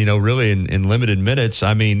 and really in limited minutes,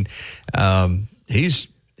 I mean, he's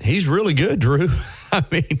really good, Drew. I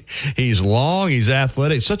mean, he's long, he's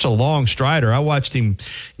athletic, such a long strider. I watched him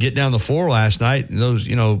get down the floor last night, and those,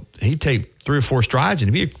 he'd take 3 or 4 strides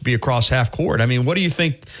and he'd be across half court. I mean, what do you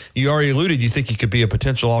think? You already alluded, you think he could be a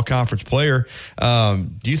potential all-conference player.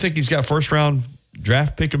 Do you think he's got first-round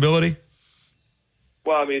draft pick ability?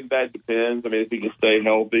 Well, I mean, that depends. I mean, if he can stay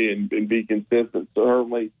healthy and be consistent,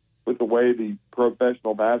 certainly with the way the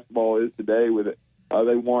professional basketball is today with it,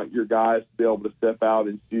 they want your guys to be able to step out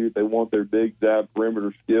and shoot. They want their big zap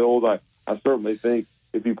perimeter skills. I certainly think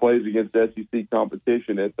if he plays against SEC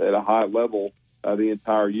competition at a high level the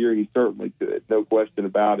entire year, he certainly could. No question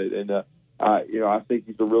about it. And, I think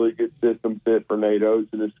he's a really good system fit for Nate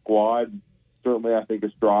Oates and his squad. Certainly, I think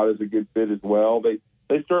Estrada's a good fit as well. They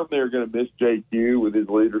certainly are going to miss JQ with his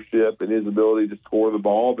leadership and his ability to score the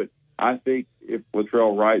ball. But I think if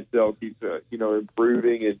Latrell Wrightsell keeps,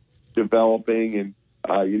 improving and developing and,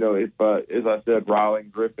 if, as I said,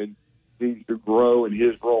 Rylan Griffin needs to grow in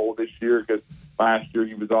his role this year because last year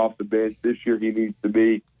he was off the bench. This year he needs to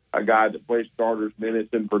be a guy that plays starters minutes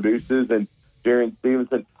and produces. And Jaron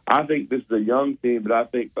Stevenson, I think this is a young team, but I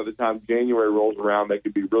think by the time January rolls around, they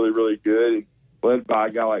could be really, really good. And led by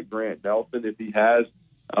a guy like Grant Nelson, if he has,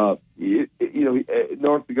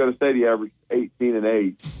 North Dakota State, he averaged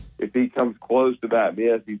 18-8. If he comes close to that in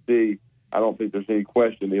the SEC, I don't think there's any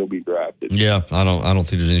question he'll be drafted. Yeah, I don't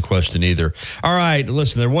think there's any question either. All right,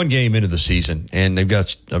 listen, they're one game into the season, and they've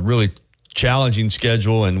got a really challenging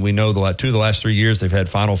schedule, and we know 2 of the last 3 years they've had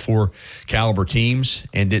Final Four caliber teams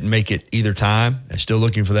and didn't make it either time. They're still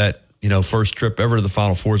looking for that, first trip ever to the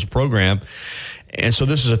Final Four as a program. And so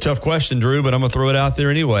this is a tough question, Drew, but I'm going to throw it out there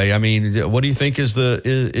anyway. I mean, what do you think is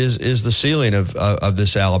the ceiling of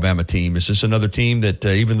this Alabama team? Is this another team that,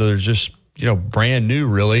 even though they're just brand new,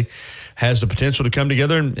 really has the potential to come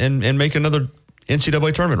together and make another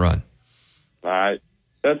NCAA tournament run? All right,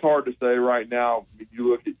 that's hard to say right now. You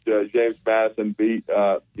look at James Madison beat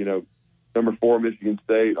number 4 Michigan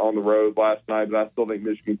State on the road last night, but I still think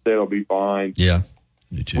Michigan State will be fine. Yeah,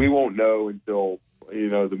 me too. We won't know until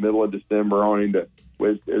the middle of December on into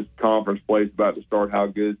as conference play is about to start how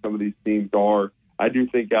good some of these teams are. I do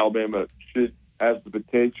think Alabama has the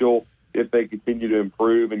potential if they continue to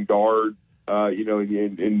improve and guard,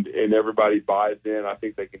 and everybody buys in. I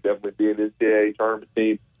think they can definitely be an NCAA tournament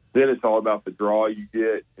team. Then it's all about the draw you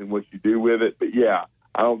get and what you do with it. But yeah,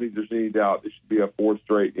 I don't think there's any doubt this should be a fourth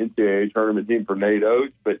straight NCAA tournament team for Nate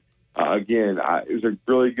Oates. But, again, it was a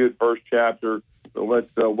really good first chapter. So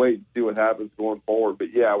let's wait and see what happens going forward.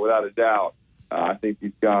 But, yeah, without a doubt, I think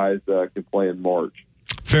these guys can play in March.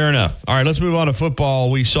 Fair enough. All right, let's move on to football.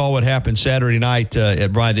 We saw what happened Saturday night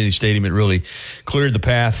at Bryant-Denny Stadium. It really cleared the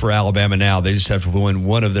path for Alabama now. They just have to win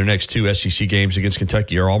one of their next two SEC games against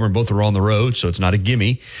Kentucky or Auburn. Both are on the road, so it's not a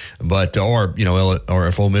gimme. But or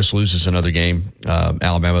if Ole Miss loses another game,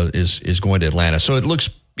 Alabama is going to Atlanta. So it looks,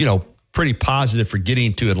 pretty positive for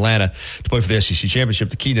getting to Atlanta to play for the SEC championship.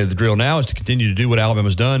 The key to the drill now is to continue to do what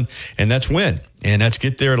Alabama's done, and that's win. And that's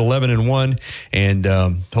get there at 11-1 and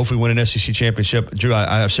hopefully win an SEC championship. Drew,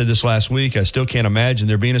 I've said this last week. I still can't imagine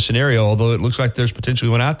there being a scenario, although it looks like there's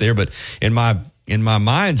potentially one out there. But in my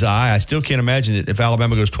mind's eye, I still can't imagine that if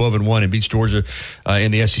Alabama goes 12-1 and beats Georgia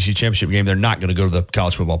in the SEC championship game, they're not going to go to the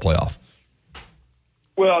college football playoff.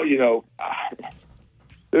 Well,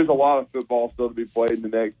 there's a lot of football still to be played in the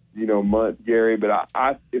next, month, Gary. But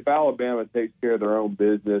if Alabama takes care of their own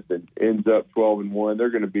business and ends up 12-1, they're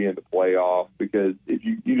going to be in the playoffs, because if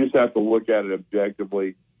you just have to look at it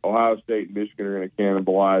objectively. Ohio State and Michigan are going to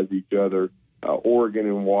cannibalize each other. Oregon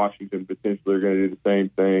and Washington potentially are going to do the same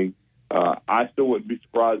thing. I still wouldn't be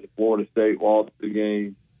surprised if Florida State lost the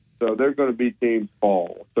game. So there's going to be teams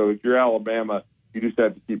fall. So if you're Alabama, you just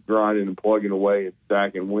have to keep grinding and plugging away and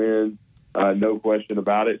stacking wins. No question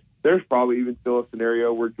about it. There's probably even still a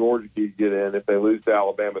scenario where Georgia could get in if they lose to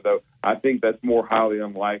Alabama, though. I think that's more highly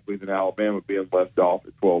unlikely than Alabama being left off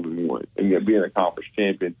at 12-1 and yet being a conference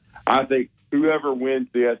champion. I think whoever wins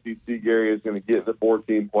the SEC, Gary, is going to get in the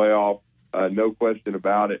 14 playoff. No question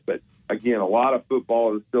about it. But again, a lot of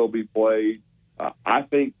football to still be played. I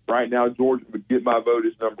think right now Georgia would get my vote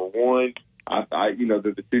as number one. They're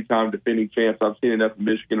the two-time defending champs. I've seen enough of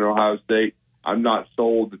Michigan and Ohio State. I'm not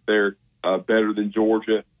sold that they're better than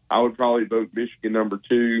Georgia. I would probably vote Michigan number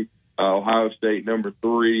two, Ohio State number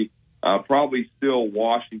three, probably still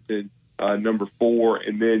Washington number four,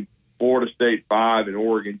 and then Florida State 5 and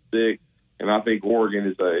Oregon 6. And I think Oregon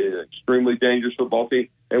is an extremely dangerous football team.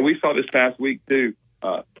 And we saw this past week, too.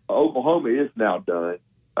 Oklahoma is now done.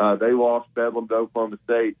 They lost Bedlam to Oklahoma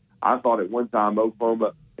State. I thought at one time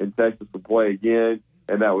Oklahoma and Texas would play again,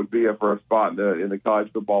 and that would be for a spot in the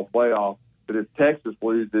college football playoff. But if Texas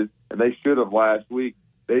loses, and they should have last week,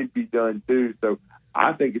 they'd be done too. So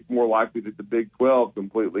I think it's more likely that the Big 12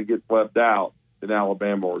 completely gets left out than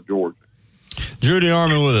Alabama or Georgia. Drew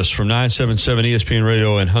DeArmond with us from 977 ESPN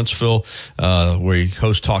Radio in Huntsville, where he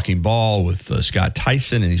hosts Talking Ball with Scott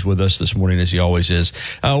Tyson, and he's with us this morning as he always is.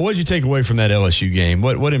 What did you take away from that LSU game?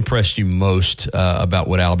 What impressed you most about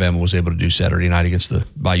what Alabama was able to do Saturday night against the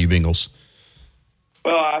Bayou Bengals?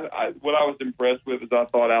 Well, what I was impressed with is I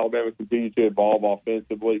thought Alabama continued to evolve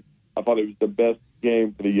offensively. I thought it was the best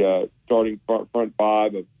game for the starting front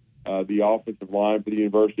five of the offensive line for the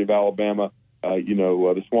University of Alabama.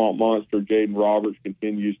 The Swamp Monster, Jaden Roberts,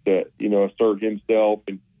 continues to, assert himself,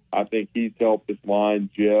 and I think he's helped this line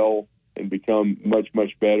gel and become much,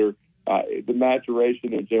 much better. The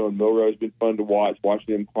maturation of Jalen Milroe has been fun to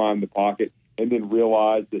watching him climb the pocket and then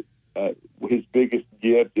realize that his biggest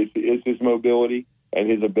gift is his mobility and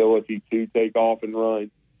his ability to take off and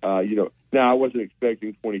run. Now I wasn't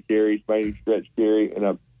expecting 20 carries, mainly stretch carry, and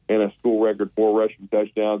a school record 4 rushing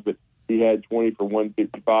touchdowns, but he had 20 for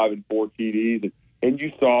 155 and 4 TDs. And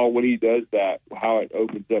you saw when he does that, how it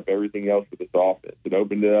opens up everything else with this offense. It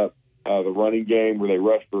opened up the running game where they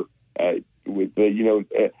rushed for, I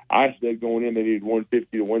said going in they needed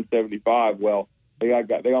 150 to 175. Well, they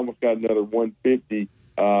almost got another 150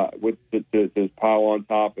 to pile on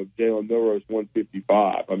top of Jalen Milroe's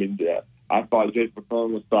 155. I mean, I thought Jason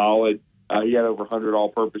McClellan was solid. He had over 100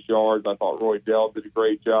 all-purpose yards. I thought Roy Dell did a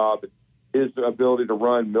great job. His ability to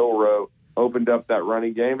run Milroe opened up that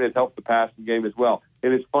running game, and it helped the passing game as well.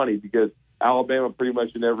 And it's funny because Alabama pretty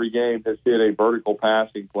much in every game has hit a vertical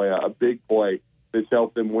passing play, a big play that's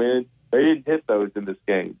helped them win. They didn't hit those in this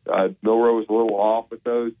game. Milroe was a little off with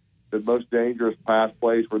those. The most dangerous pass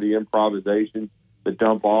plays were the improvisation, the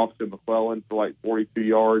dump off to McClellan for like 42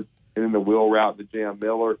 yards, and then the wheel route to Jam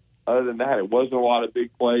Miller. Other than that, it wasn't a lot of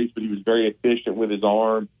big plays, but he was very efficient with his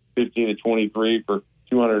arm, 15 to 23 for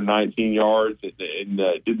 219 yards, and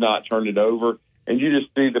did not turn it over. And you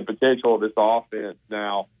just see the potential of this offense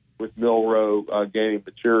now with Milroe gaining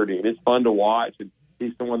maturity. And it's fun to watch, and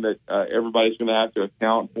he's someone that everybody's going to have to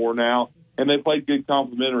account for now. And they played good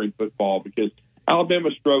complementary football because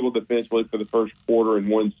Alabama struggled defensively for the first quarter in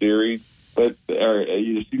one series, first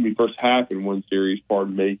half in one series,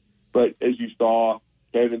 pardon me. But as you saw,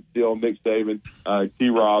 Kevin Steele, Nick Saban,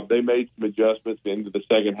 T-Rob, they made some adjustments into the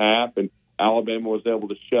second half, and Alabama was able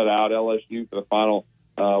to shut out LSU for the final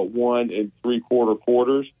 1 3/4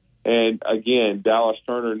 quarters. And again, Dallas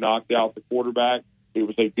Turner knocked out the quarterback. It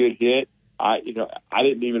was a good hit. I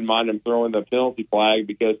didn't even mind him throwing the penalty flag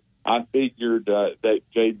because I figured that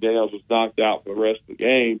Jayden Daniels was knocked out for the rest of the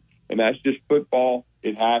game. And that's just football.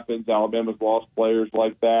 It happens. Alabama's lost players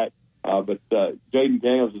like that. But Jayden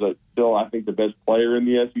Daniels is still, I think, the best player in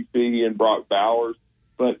the SEC, and Brock Bowers.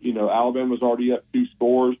 But, Alabama's already up 2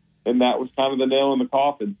 scores, and that was kind of the nail in the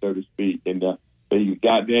coffin, so to speak. And they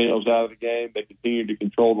got Daniels out of the game. They continued to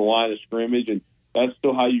control the line of scrimmage, and that's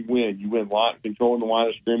still how you win. You win controlling the line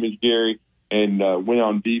of scrimmage, Gary, and win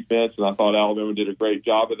on defense, and I thought Alabama did a great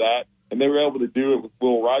job of that. And they were able to do it with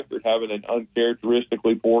Will Reichert having an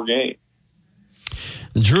uncharacteristically poor game.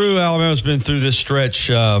 Drew, Alabama's been through this stretch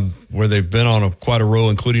where they've been on quite a roll,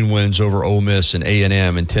 including wins over Ole Miss and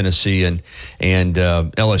A&M and Tennessee and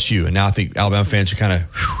LSU. And now I think Alabama fans are kind of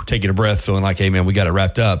taking a breath, feeling like, hey, man, we got it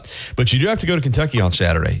wrapped up. But you do have to go to Kentucky on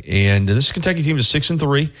Saturday. And this Kentucky team is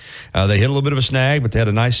 6-3. They hit a little bit of a snag, but they had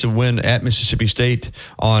a nice win at Mississippi State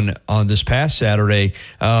on this past Saturday.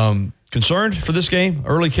 Concerned for this game?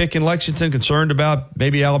 Early kick in Lexington. Concerned about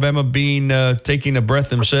maybe Alabama being taking a breath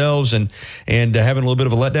themselves and having a little bit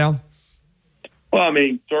of a letdown? Well, I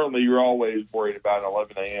mean, certainly you're always worried about an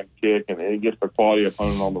 11 a.m. kick and against a quality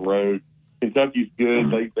opponent on the road. Kentucky's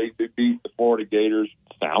good. They beat the Florida Gators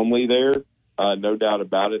soundly there, no doubt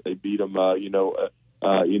about it. They beat them. Ran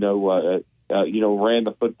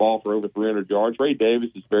the football for over 300 yards. Ray Davis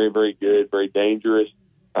is very, very good, very dangerous.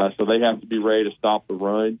 So they have to be ready to stop the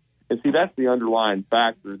run. And see, that's the underlying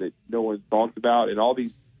factor that no one's talked about. In all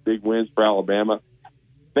these big wins for Alabama,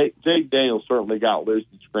 Jayden Daniels certainly got loose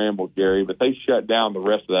and scrambled, Gary, but they shut down the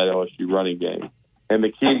rest of that LSU running game. And the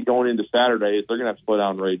key going into Saturday is they're going to have to slow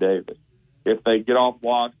down Ray Davis. If they get off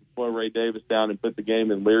blocks and slow Ray Davis down and put the game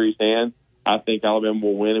in Leary's hands, I think Alabama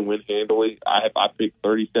will win and win handily. I picked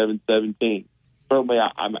 37-17. Certainly,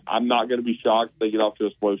 I'm not going to be shocked if they get off to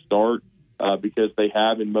a slow start because they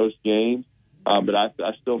have in most games. But I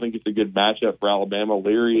still think it's a good matchup for Alabama.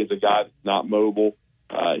 Leary is a guy that's not mobile.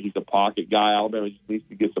 He's a pocket guy. Alabama just needs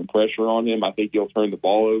to get some pressure on him. I think he'll turn the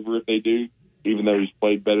ball over if they do, even though he's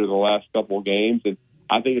played better the last couple of games. And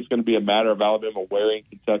I think it's going to be a matter of Alabama wearing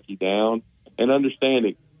Kentucky down and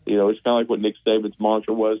understanding. It's kind of like what Nick Saban's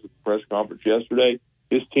mantra was at the press conference yesterday.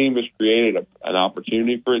 This team has created an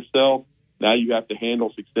opportunity for itself. Now you have to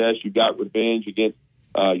handle success. You got revenge against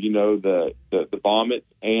the Vomits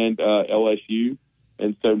and LSU.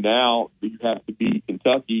 And so now you have to beat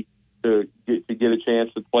Kentucky to get a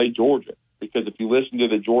chance to play Georgia. Because if you listen to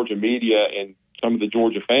the Georgia media and some of the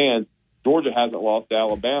Georgia fans, Georgia hasn't lost to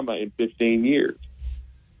Alabama in 15 years.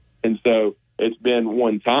 And so it's been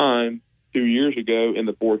one time 2 years ago in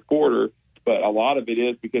the fourth quarter, but a lot of it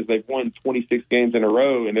is because they've won 26 games in a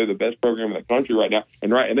row, and they're the best program in the country right now.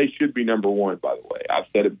 And they should be number one, by the way. I've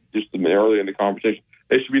said it just earlier in the conversation.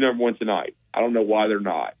 They should be number one tonight. I don't know why they're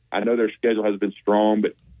not. I know their schedule has been strong,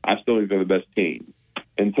 but I still think they're the best team.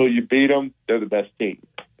 Until you beat them, they're the best team.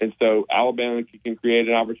 And so Alabama can create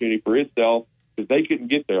an opportunity for itself because they couldn't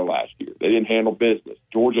get there last year. They didn't handle business.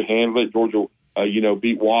 Georgia handled it. Georgia,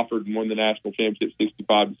 beat Wofford and won the national championship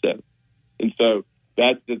 65-7. And so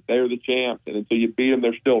they're the champs. And until you beat them,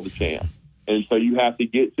 they're still the champ. And so you have to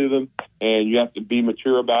get to them, and you have to be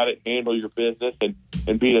mature about it, handle your business, and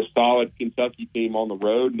beat a solid Kentucky team on the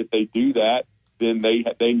road. And if they do that, then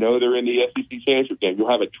they know they're in the SEC championship game. You'll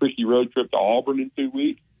have a tricky road trip to Auburn in 2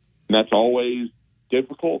 weeks, and that's always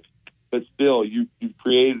difficult. But still, you've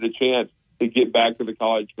created a chance to get back to the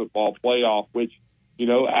college football playoff, which,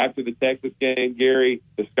 after the Texas game, Gary,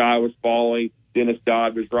 the sky was falling. Dennis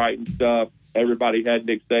Dodd was writing stuff. Everybody had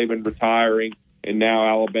Nick Saban retiring, and now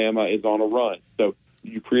Alabama is on a run. So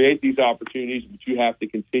you create these opportunities, but you have to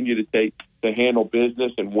continue to handle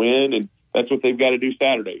business and win, and that's what they've got to do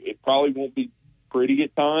Saturday. It probably won't be pretty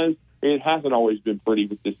at times. It hasn't always been pretty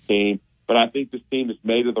with this team, but I think this team is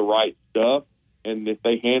made of the right stuff, and if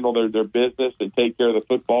they handle their business and take care of the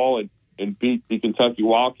football and beat the Kentucky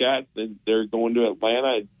Wildcats, then they're going to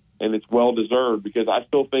Atlanta, and it's well-deserved because I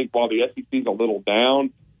still think while the SEC is a little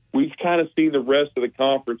down, we've kind of seen the rest of the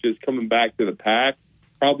conferences coming back to the Pac.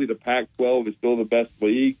 Probably the Pac-12 is still the best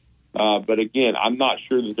league. But again, I'm not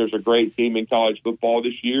sure that there's a great team in college football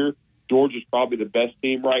this year. Georgia's probably the best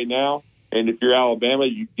team right now. And if you're Alabama,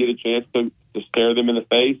 you get a chance to stare them in the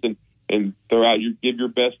face and throw out give your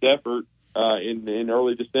best effort in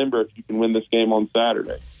early December if you can win this game on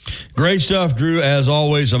Saturday. Great stuff, Drew. As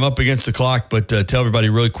always, I'm up against the clock, but tell everybody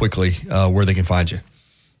really quickly where they can find you.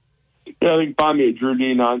 Yeah, they can find me at Drew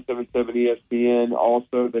D 977 ESPN.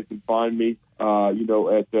 Also, they can find me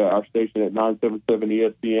at our station at 977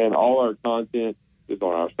 ESPN. All our content is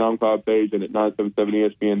on our SoundCloud page and at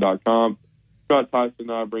 977ESPN.com. Scott Tyson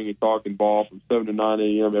and I bring you Talking Ball from 7 to 9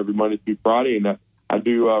 a.m. every Monday through Friday, and I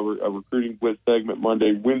do a recruiting blitz segment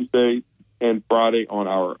Monday, Wednesday, and Friday on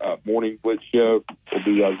our morning blitz show. We'll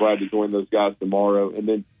be glad to join those guys tomorrow. And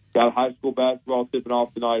then got high school basketball tipping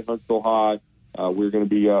off tonight, Huntsville High. We're going to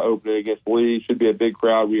be opening against Lee. Should be a big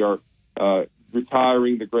crowd. We are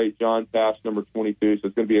retiring the great John Pass, number 22, so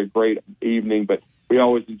it's going to be a great evening. But we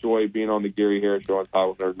always enjoy being on the Gary Harris Show on Tide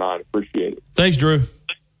 109. Appreciate it. Thanks, Drew.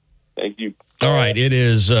 Thank you. All right, it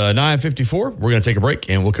is 9:54. We're going to take a break,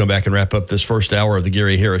 and we'll come back and wrap up this first hour of the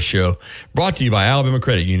Gary Harris Show, brought to you by Alabama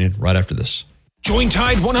Credit Union right after this. Join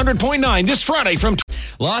Tide 100.9 this Friday from...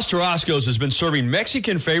 Los Tarascos has been serving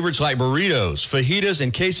Mexican favorites like burritos, fajitas,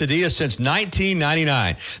 and quesadillas since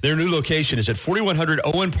 1999. Their new location is at 4100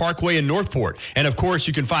 Owen Parkway in Northport. And, of course,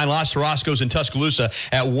 you can find Los Tarascos in Tuscaloosa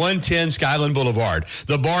at 110 Skyland Boulevard.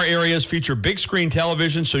 The bar areas feature big screen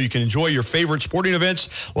television so you can enjoy your favorite sporting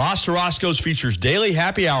events. Los Tarascos features daily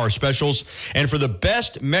happy hour specials. And for the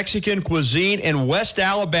best Mexican cuisine in West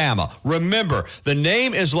Alabama, remember, the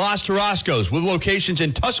name is Los Tarascos with locations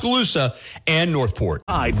in Tuscaloosa and Northport.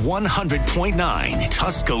 Tide 100.9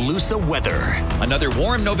 Tuscaloosa weather. Another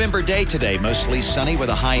warm November day today, mostly sunny with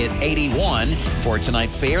a high at 81. For tonight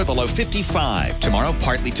fair, the low 55. Tomorrow,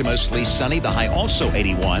 partly to mostly sunny, the high also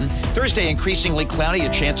 81. Thursday, increasingly cloudy, a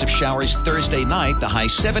chance of showers Thursday night, the high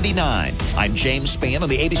 79. I'm James Spann on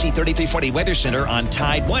the ABC 3340 Weather Center on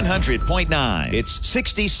Tide 100.9. It's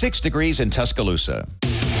 66 degrees in Tuscaloosa.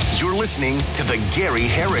 You're listening to the Gary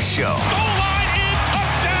Harris Show.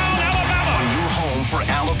 For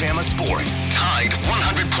Alabama sports, Tide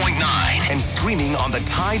 100.9, and streaming on the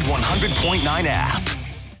Tide 100.9 app.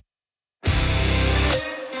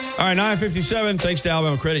 All right, 9:57. Thanks to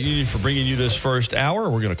Alabama Credit Union for bringing you this first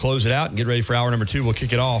hour. We're going to close it out and get ready for hour number 2. We'll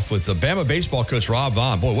kick it off with the Bama baseball coach, Rob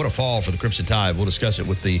Vaughn. Boy, what a fall for the Crimson Tide. We'll discuss it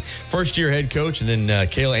with the first-year head coach, and then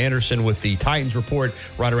Kayla Anderson with the Titans report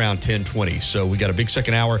right around 10:20. So we got a big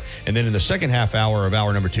second hour, and then in the second half hour of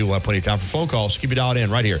hour number 2, we'll have plenty of time for phone calls. Keep it dialed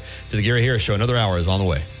in right here to the Gary Harris Show. Another hour is on the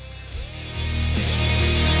way.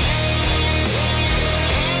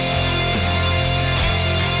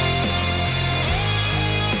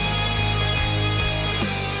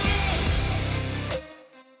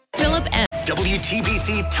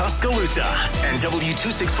 WTBC Tuscaloosa and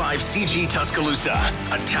W265CG Tuscaloosa,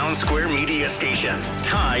 a Town Square media station.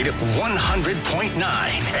 Tide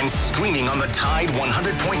 100.9 and streaming on the Tide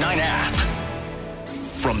 100.9 app.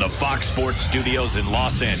 From the Fox Sports Studios in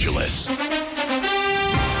Los Angeles,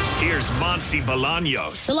 here's Monsi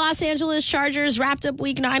Bolaños. The Los Angeles Chargers wrapped up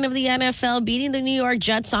Week 9 of the NFL, beating the New York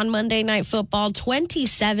Jets on Monday Night Football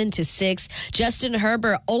 27-6. Justin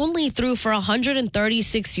Herbert only threw for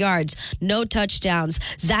 136 yards, no touchdowns.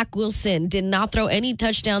 Zach Wilson did not throw any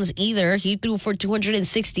touchdowns either. He threw for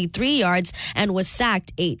 263 yards and was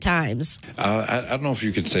sacked 8 times. I don't know if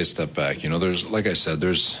you could say step back. You know, there's, like I said,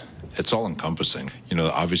 it's all encompassing. You know,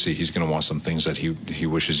 obviously he's going to want some things that he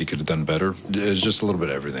wishes he could have done better. It's just a little bit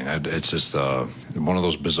of everything. It's just one of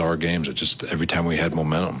those bizarre games. It just, every time we had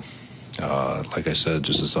momentum, like I said,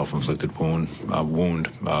 just a self-inflicted wound.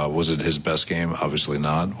 Was it his best game? Obviously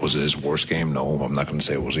not. Was it his worst game? No, I'm not going to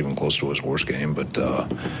say it was even close to his worst game, but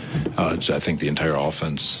I think the entire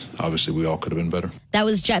offense, obviously we all could have been better. That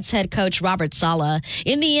was Jets head coach Robert Saleh.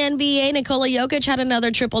 In the NBA, Nikola Jokic had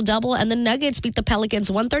another triple-double, and the Nuggets beat the Pelicans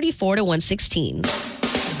 134-116.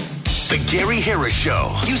 The Gary Harris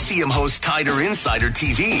Show. UCM host Tider Insider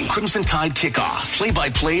TV. Crimson Tide Kickoff.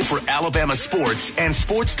 Play-by-play for Alabama sports and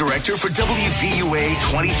sports director for WVUA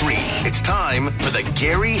 23. It's time for the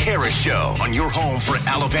Gary Harris Show on your home for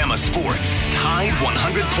Alabama sports. Tide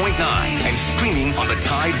 100.9 and streaming on the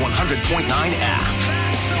Tide 100.9 app.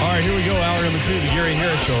 All right, here we go. Hour number 2 of the Gary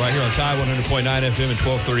Harris Show right here on Tide 100.9 FM and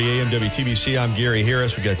 1230 AM WTBC. I'm Gary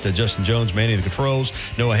Harris. We got Justin Jones manning the controls.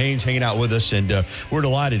 Noah Haynes hanging out with us, and we're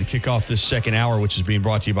delighted to kick off this second hour, which is being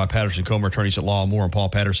brought to you by Patterson Comer, attorneys at law, more on Paul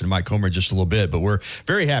Patterson and Mike Comer in just a little bit. But we're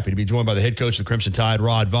very happy to be joined by the head coach of the Crimson Tide,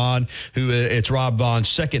 Rod Vaughn, who it's Rob Vaughn's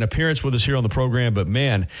second appearance with us here on the program. But,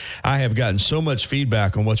 man, I have gotten so much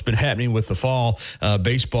feedback on what's been happening with the fall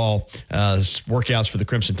baseball workouts for the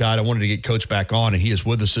Crimson Tide. I wanted to get Coach back on, and he is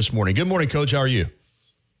with us this morning. Good morning, Coach. How are you?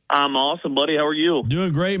 I'm awesome, buddy. How are you?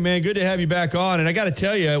 Doing great, man. Good to have you back on. And I got to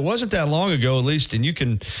tell you, it wasn't that long ago, at least, and you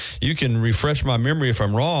can refresh my memory if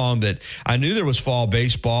I'm wrong, that I knew there was fall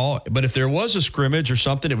baseball, but if there was a scrimmage or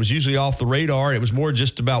something, it was usually off the radar. It was more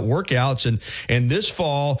just about workouts. And this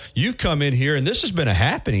fall, you've come in here, and this has been a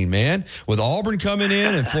happening, man, with Auburn coming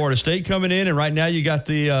in and Florida State coming in, and right now you got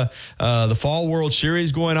the Fall World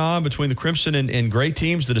Series going on between the Crimson and Gray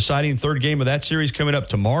teams, the deciding third game of that series coming up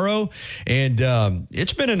tomorrow, and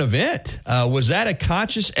it's been an event. Was that a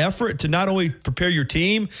conscious effort to not only prepare your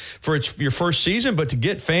team for your first season, but to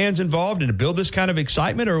get fans involved and to build this kind of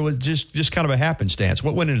excitement, or was it just kind of a happenstance?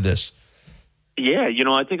 What went into this? Yeah,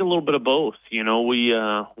 I think a little bit of both. We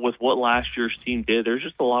with what last year's team did, there's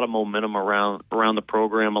just a lot of momentum around the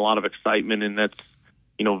program, a lot of excitement, and that's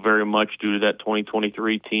very much due to that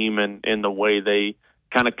 2023 team and the way they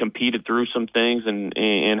kind of competed through some things and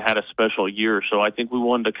had a special year. So I think we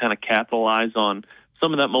wanted to kind of capitalize on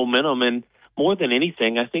some of that momentum, and more than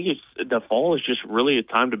anything, I think the fall is just really a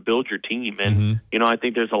time to build your team. And, I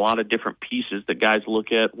think there's a lot of different pieces that guys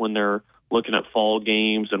look at when they're looking at fall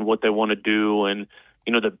games and what they want to do. And,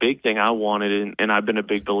 the big thing I wanted, and I've been a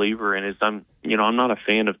big believer in, is I'm not a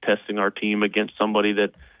fan of testing our team against somebody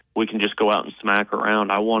that we can just go out and smack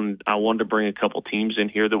around. I wanted to bring a couple teams in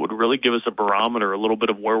here that would really give us a barometer, a little bit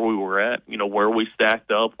of where we were at, where we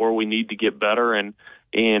stacked up, where we need to get better, and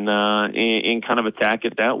kind of attack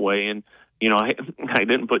it that way. And, I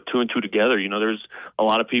didn't put two and two together. There's a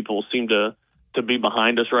lot of people seem to be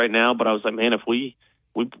behind us right now, but I was like, man, if we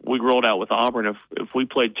rolled out with Auburn, if we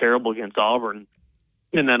played terrible against Auburn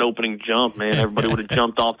in that opening jump, man, everybody would have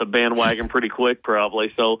jumped off the bandwagon pretty quick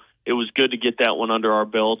probably. So it was good to get that one under our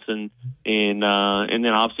belts, and then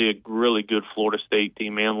obviously a really good Florida State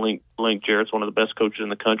team, man. Link Jarrett's one of the best coaches in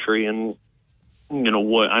the country, and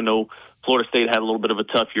I know Florida State had a little bit of a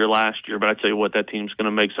tough year last year, but I tell you what, that team's going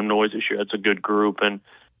to make some noise this year. That's a good group, and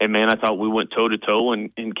man, I thought we went toe to toe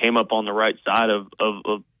and came up on the right side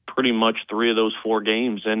of pretty much 3 of those 4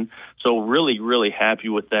 games, and so really, really happy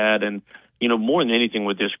with that. And more than anything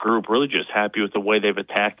with this group, really just happy with the way they've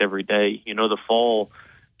attacked every day. The fall,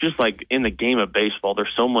 just like in the game of baseball,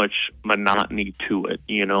 there's so much monotony to it,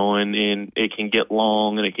 and it can get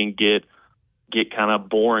long and it can get kind of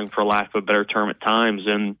boring, for lack of a better term, at times.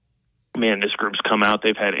 And man, this group's come out.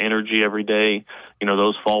 They've had energy every day.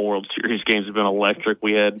 Those Fall World Series games have been electric.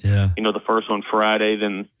 We had, the first one Friday,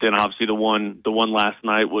 then obviously the one last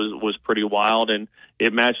night was pretty wild, and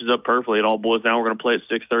it matches up perfectly. It all boils down. We're going to play at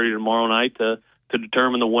 6:30 tomorrow night to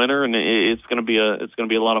determine the winner, and it's going to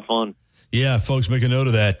be a lot of fun. Yeah, folks, make a note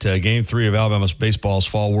of that. Game 3 of Alabama's baseball's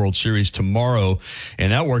Fall World Series tomorrow,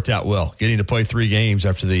 and that worked out well, getting to play 3 games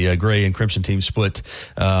after the Gray and Crimson team split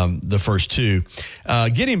the first 2.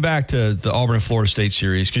 Getting back to the Auburn and Florida State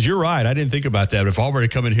series, because you're right, I didn't think about that. If Auburn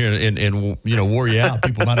had come in here and wore you out,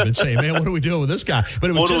 people might have been saying, man, what are we doing with this guy?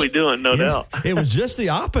 But it was what are we doing? No doubt. It was just the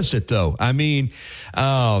opposite, though. I mean,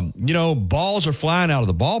 balls are flying out of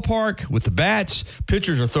the ballpark with the bats.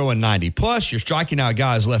 Pitchers are throwing 90+. You're striking out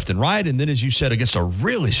guys left and right, and then, as you said, against a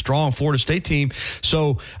really strong Florida State team.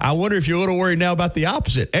 So I wonder if you're a little worried now about the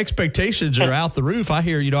opposite. Expectations are out the roof. I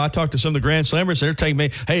hear, I talked to some of the Grand Slammers. They're telling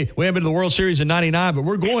me, hey, we haven't been to the World Series in 99, but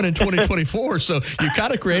we're going in 2024. So you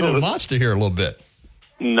kind of created a monster here a little bit.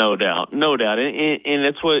 No doubt. And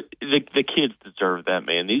that's what the kids deserve, that,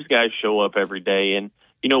 man. These guys show up every day, and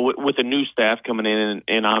with the new staff coming in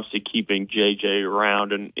and obviously keeping JJ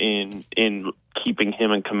around and keeping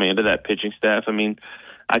him in command of that pitching staff. I mean,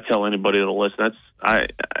 I tell anybody that'll listen,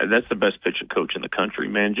 that's the best pitching coach in the country,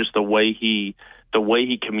 man. Just the way he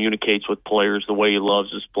communicates with players, the way he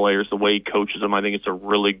loves his players, the way he coaches them. I think it's a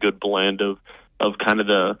really good blend of kind of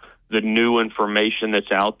the new information that's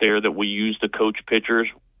out there that we use to coach pitchers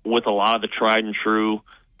with a lot of the tried and true.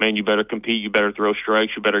 Man, you better compete, you better throw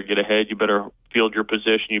strikes, you better get ahead, you better field your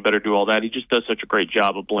position, you better do all that. He just does such a great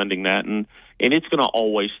job of blending that, and it's going to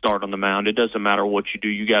always start on the mound. It doesn't matter what you do,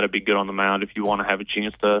 you got to be good on the mound if you want to have a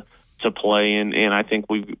chance to play. And I think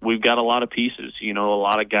we've got a lot of pieces. A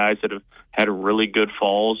lot of guys that have had really good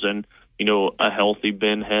falls, and a healthy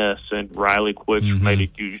Ben Hess and Riley Quicks made a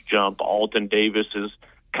huge jump. Alton Davis has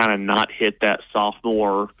kind of not hit that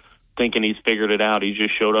sophomore thinking he's figured it out. He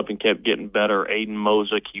just showed up and kept getting better. Aiden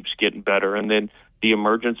Moza keeps getting better. And then the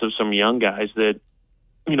emergence of some young guys that,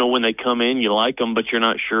 when they come in, you like them, but you're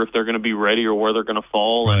not sure if they're going to be ready or where they're going to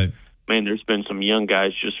fall. Right. And, man, there's been some young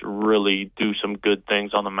guys just really do some good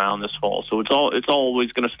things on the mound this fall. So it's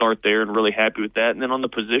always going to start there, and really happy with that. And then on the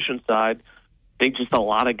position side, I think just a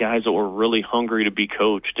lot of guys that were really hungry to be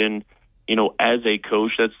coached. And, as a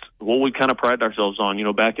coach, that's what we kind of pride ourselves on.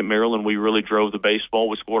 Back in Maryland, we really drove the baseball.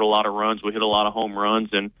 We scored a lot of runs. We hit a lot of home runs.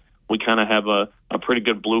 And we kind of have a pretty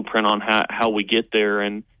good blueprint on how we get there.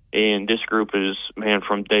 And this group is, man,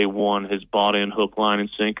 from day one has bought in hook, line, and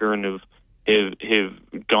sinker, and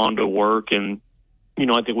have gone to work. And,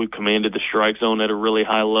 I think we've commanded the strike zone at a really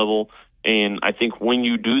high level. And I think when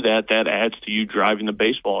you do that, that adds to you driving the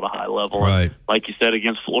baseball at a high level. Right. And like you said,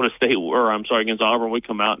 against Florida State, against Auburn, we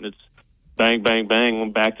come out and it's bang, bang,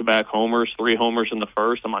 bang, back-to-back homers, 3 homers in the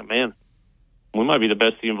first. I'm like, man, we might be the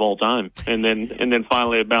best team of all time. And then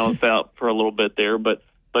finally it balanced out for a little bit there. But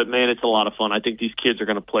man, it's a lot of fun. I think these kids are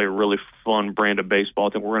going to play a really fun brand of baseball.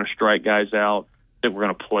 I think we're going to strike guys out. I think we're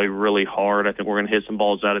going to play really hard. I think we're going to hit some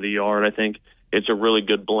balls out of the yard. I think it's a really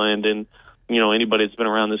good blend. And, anybody that's been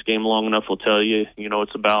around this game long enough will tell you,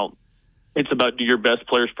 it's about do your best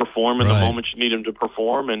players perform in the moment you need them to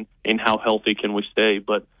perform, and how healthy can we stay.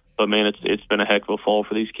 But man, it's been a heck of a fall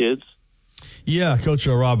for these kids. Yeah, Coach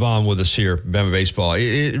Rob Vaughn with us here, Bama Baseball.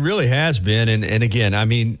 It really has been, and again, I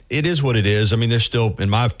mean, it is what it is. I mean, there's still, in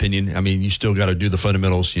my opinion, you still got to do the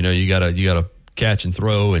fundamentals. You got to catch and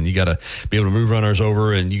throw, and you got to be able to move runners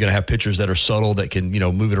over, and you got to have pitchers that are subtle that can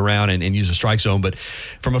move it around and use a strike zone. But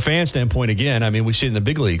from a fan standpoint, again, we see it in the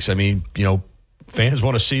big leagues. Fans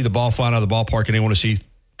want to see the ball flying out of the ballpark, and they want to see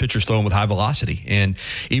pitchers throwing with high velocity. And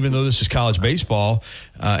even though this is college baseball,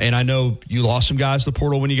 and I know you lost some guys to the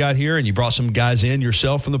portal when you got here, and you brought some guys in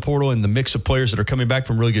yourself from the portal and the mix of players that are coming back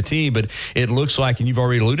from a really good team, but it looks like, and you've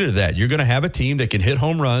already alluded to that, you're going to have a team that can hit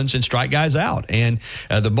home runs and strike guys out. And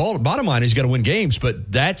the bottom line is you got to win games,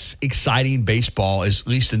 but that's exciting baseball, at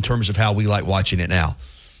least in terms of how we like watching it now.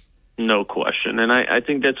 No question. And I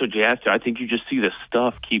think that's what you have to. I think you just see the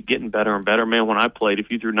stuff keep getting better and better. Man, when I played, if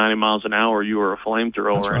you threw 90 miles an hour, you were a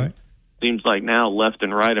flamethrower. That's right. And it seems like now, left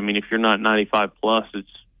and right, if you're not 95 plus, it's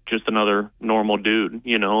just another normal dude,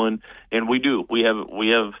 and we do. We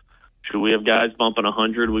have guys bumping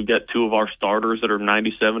 100. We've got 2 of our starters that are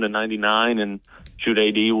 97 and 99, and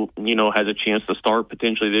AD, has a chance to start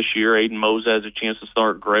potentially this year. Aiden Mose has a chance to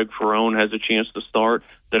start. Greg Ferrone has a chance to start,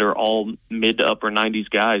 that are all mid to upper 90s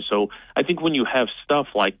guys. So I think when you have stuff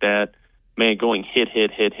like that, man, going hit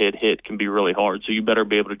can be really hard. So you better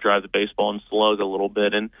be able to drive the baseball and slug a little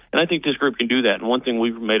bit. And I think this group can do that. And one thing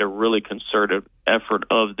we've made a really concerted effort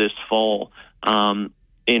of this fall,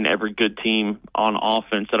 in every good team on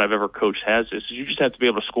offense that I've ever coached has this, is you just have to be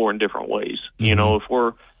able to score in different ways. Mm-hmm.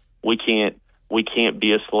 If we can't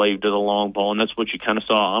be a slave to the long ball, and that's what you kind of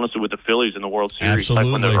saw, honestly, with the Phillies in the World Series.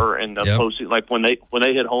 Absolutely. Like when they were in the postseason, like when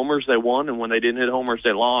they hit homers, they won, and when they didn't hit homers,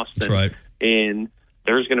 they lost. That's right. And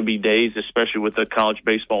there's going to be days, especially with the college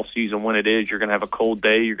baseball season, when it is, you're going to have a cold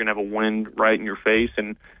day, you're going to have a wind right in your face,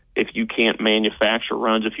 and if you can't manufacture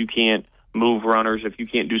runs, if you can't move runners, if you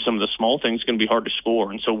can't do some of the small things, it's going to be hard to score.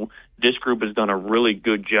 And so this group has done a really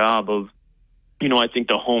good job of, I think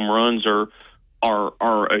the home runs are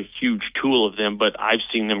a huge tool of them, but I've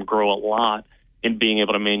seen them grow a lot in being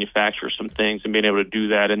able to manufacture some things and being able to do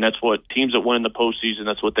that. And that's what teams that win in the postseason,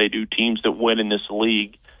 that's what they do. Teams that win in this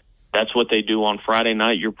league, that's what they do on Friday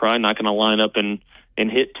night. You're probably not going to line up and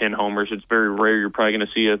hit 10 homers. It's very rare. You're probably going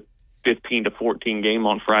to see a 15 to 14 game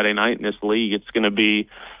on Friday night in this league. It's going to be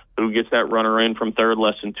who gets that runner in from third,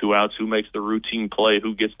 less than 2 outs, who makes the routine play,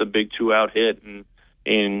 who gets the big 2-out hit,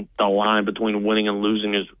 and the line between winning and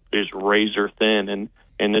losing is razor thin.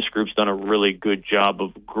 And this group's done a really good job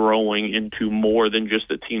of growing into more than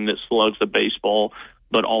just a team that slugs the baseball,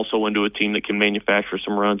 but also into a team that can manufacture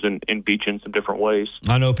some runs and beat you in some different ways.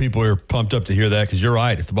 I know people are pumped up to hear that, because you're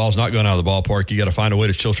right. If the ball's not going out of the ballpark, you got to find a way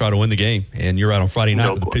to still try to win the game. And you're right, on Friday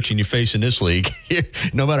night with the pitching you face in this league,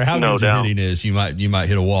 no matter how good your hitting is, you might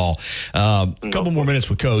hit a wall. A couple more minutes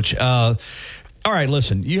with Coach. All right,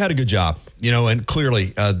 listen, you had a good job, and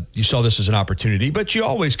clearly you saw this as an opportunity, but you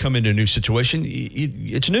always come into a new situation.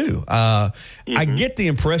 It's new. I get the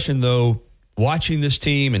impression, though, watching this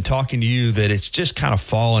team and talking to you, that it's just kind of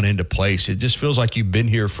fallen into place. It just feels like you've been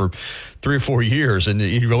here for 3 or 4 years and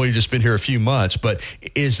you've only just been here a few months. But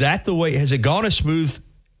is that the way? Has it gone as smooth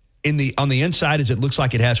on the inside as it looks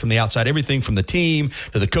like it has from the outside? Everything from the team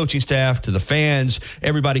to the coaching staff to the fans,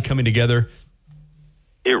 everybody coming together?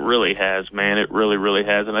 It really has, man. It really, really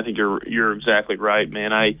has. And I think you're exactly right,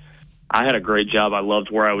 man. I had a great job. I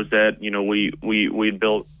loved where I was at. We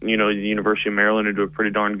built, the University of Maryland into a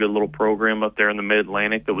pretty darn good little program up there in the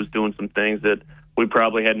Mid-Atlantic that was doing some things that we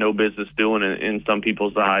probably had no business doing in some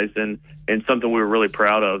people's eyes, and something we were really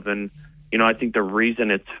proud of. And, I think the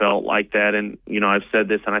reason it's felt like that, and, I've said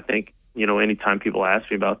this, and I think, anytime people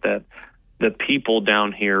ask me about that, the people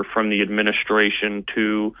down here, from the administration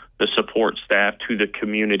to the support staff to the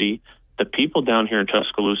community, the people down here in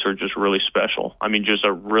Tuscaloosa are just really special. I mean, just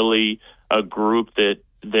a group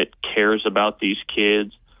that cares about these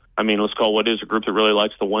kids, I mean, let's call what is a group that really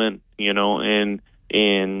likes to win, and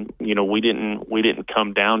we didn't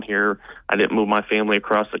come down here. I didn't move my family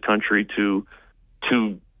across the country to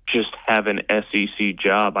just have an SEC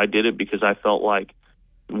job. I did it because I felt like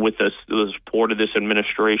with the support of this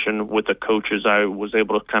administration, with the coaches I was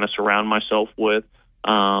able to kind of surround myself with,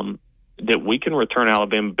 that we can return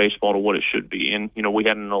Alabama baseball to what it should be. And, we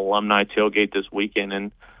had an alumni tailgate this weekend,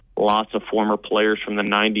 and lots of former players from the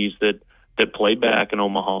 90s that played back in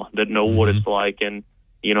Omaha that know what it's like. And,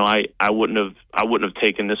 I wouldn't have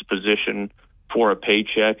taken this position for a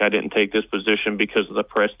paycheck. I didn't take this position because of the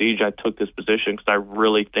prestige. I took this position because I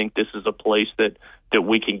really think this is a place that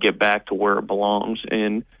we can get back to where it belongs.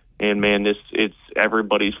 And man, it's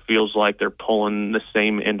everybody feels like they're pulling the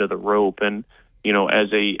same end of the rope. And,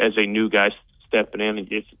 as a new guy stepping in,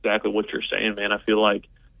 it's exactly what you're saying, man. I feel like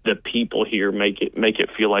the people here make it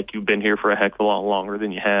feel like you've been here for a heck of a lot longer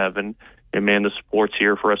than you have. And man, the support's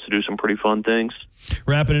here for us to do some pretty fun things.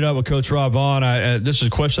 Wrapping it up with Coach Rob Vaughn, this is a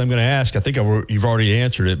question I'm going to ask. I think you've already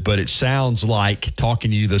answered it, but it sounds like, talking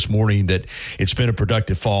to you this morning, that it's been a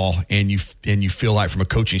productive fall, and you feel like from a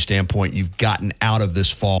coaching standpoint you've gotten out of this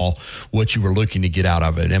fall what you were looking to get out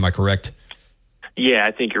of it. Am I correct? Yeah,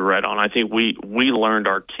 I think you're right on. I think we learned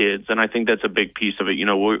our kids, and I think that's a big piece of it.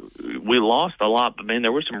 We lost a lot, but, man,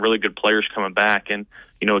 there were some really good players coming back. And,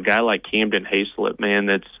 a guy like Camden Hayslip, man,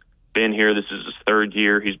 that's been here. This is his third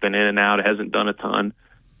year. He's been in and out, hasn't done a ton.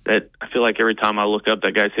 That I feel like every time I look up,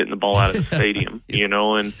 that guy's hitting the ball out of the stadium,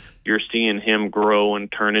 and you're seeing him grow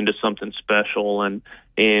and turn into something special. And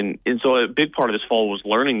so a big part of this fall was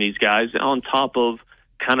learning these guys on top of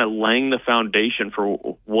kind of laying the foundation for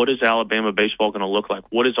what is Alabama baseball going to look like?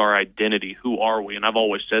 What is our identity? Who are we? And I've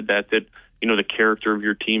always said that the character of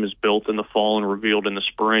your team is built in the fall and revealed in the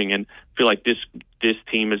spring. And I feel like this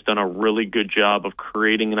team has done a really good job of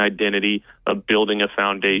creating an identity, of building a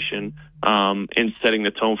foundation, and setting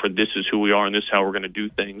the tone for this is who we are and this is how we're going to do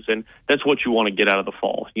things. And that's what you want to get out of the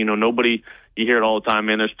fall. You hear it all the time,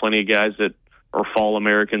 man. There's plenty of guys that are fall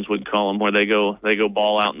Americans, would call them, where they go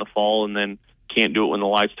ball out in the fall and then can't do it when the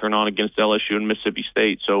lights turn on against LSU and Mississippi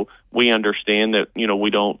State. So we understand that, we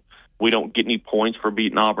don't get any points for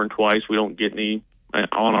beating Auburn twice. We don't get any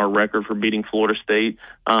on our record for beating Florida State.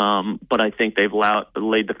 But I think they've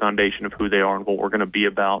laid the foundation of who they are and what we're going to be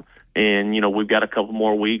about. And, we've got a couple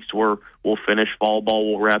more weeks where we'll finish fall ball.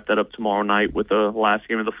 We'll wrap that up tomorrow night with the last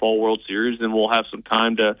game of the Fall World Series. And we'll have some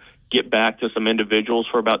time to get back to some individuals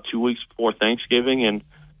for about 2 weeks before Thanksgiving. And,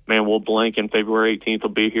 man, we'll blink, and February 18th will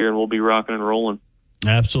be here, and we'll be rocking and rolling.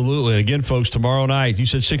 Absolutely. Again, folks, tomorrow night, you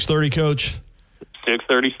said 6:30, Coach?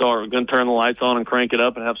 6:30 start. We're going to turn the lights on and crank it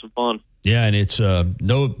up and have some fun. Yeah, and it's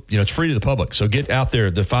it's free to the public. So get out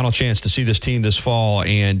there, the final chance to see this team this fall.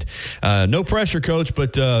 And no pressure, Coach,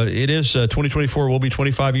 but it is 2024 will be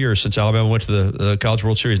 25 years since Alabama went to the College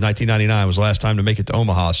World Series. 1999 was the last time to make it to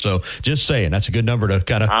Omaha. So just saying, that's a good number to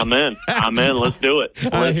kind of. Amen. Let's do it.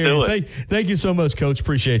 Let's do it. Thank you so much, Coach.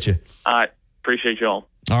 Appreciate you. All right. Appreciate y'all.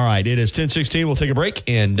 All right, it is 10:16. We'll take a break,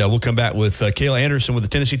 and we'll come back with Kayla Anderson with the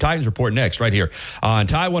Tennessee Titans report next, right here on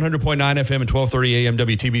Tide 100.9 FM and 1230 AM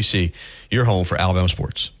WTBC, your home for Alabama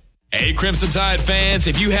sports. Hey, Crimson Tide fans,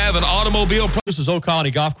 if you have an automobile... This is Old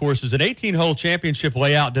Colony Golf Course, is an 18-hole championship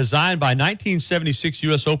layout designed by 1976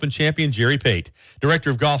 U.S. Open champion Jerry Pate.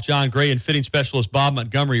 Director of Golf John Gray and fitting specialist Bob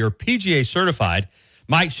Montgomery are PGA certified.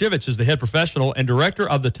 Mike Shivitz is the head professional and director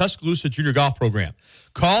of the Tuscaloosa Junior Golf Program.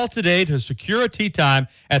 Call today to secure a tee time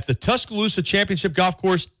at the Tuscaloosa Championship Golf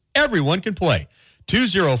Course. Everyone can play.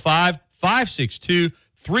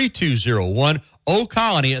 205-562-3201. Old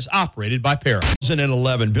Colony is operated by Para.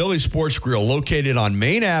 2011, Billy's Sports Grill, located on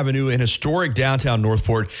Main Avenue in historic downtown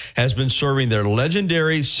Northport, has been serving their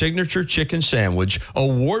legendary signature chicken sandwich,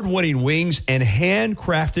 award-winning wings, and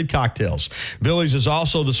handcrafted cocktails. Billy's is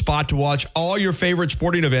also the spot to watch all your favorite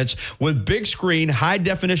sporting events with big screen,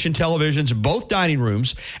 high-definition televisions, both dining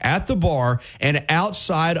rooms, at the bar, and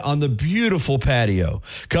outside on the beautiful patio.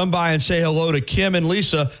 Come by and say hello to Kim and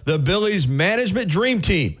Lisa, the Billy's Management Dream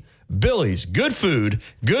Team. Billy's, good food,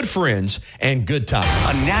 good friends, and good times.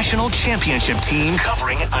 A national championship team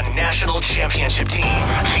covering a national championship team.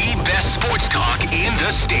 The best sports talk in the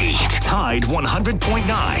state. Tide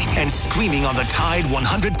 100.9 and streaming on the Tide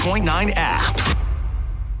 100.9 app.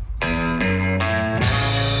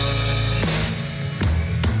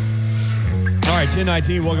 All right,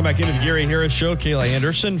 10:19. Welcome back into the Gary Harris Show. Kayla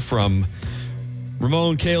Anderson from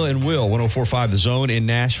Ramon, Kayla, and Will, 104.5 The Zone in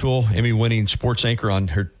Nashville. Emmy-winning sports anchor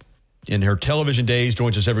in her television days,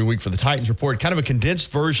 joins us every week for the Titans Report. Kind of a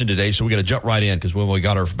condensed version today, so we got to jump right in because we only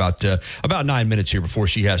got her for about 9 minutes here before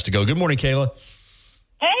she has to go. Good morning, Kayla.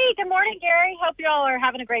 Hey, good morning, Gary. Hope you all are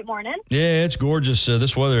having a great morning. Yeah, it's gorgeous,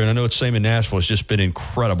 this weather, and I know it's the same in Nashville. It's just been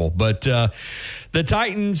incredible. But the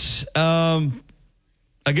Titans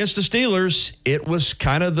against the Steelers, it was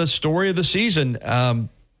kind of the story of the season.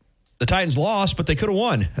 The Titans lost, but they could have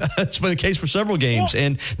won. It's been the case for several games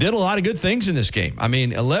and did a lot of good things in this game. I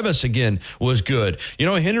mean, Levis, again, was good.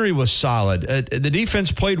 Henry was solid. The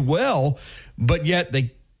defense played well, but yet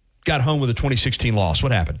they got home with a 2016 loss.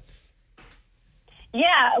 What happened?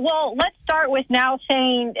 Yeah, well, let's start with now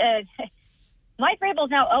saying Mike Vrabel's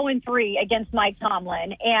now 0-3 against Mike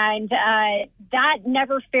Tomlin, and that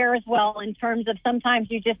never fares well in terms of sometimes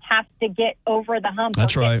you just have to get over the hump or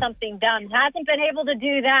get something done. Hasn't been able to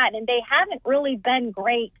do that, and they haven't really been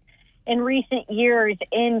great in recent years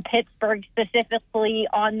in Pittsburgh, specifically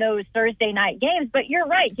on those Thursday night games. But you're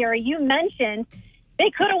right, Gary, you mentioned they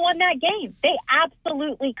could have won that game. They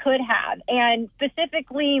absolutely could have. And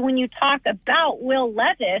specifically when you talk about Will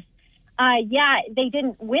Levis, they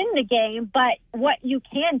didn't win the game, but what you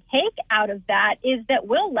can take out of that is that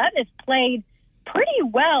Will Levis played pretty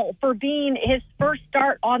well for being his first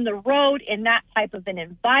start on the road in that type of an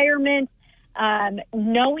environment,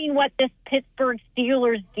 knowing what this Pittsburgh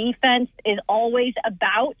Steelers defense is always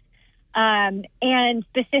about, and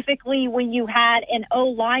specifically when you had an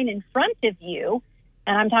O-line in front of you,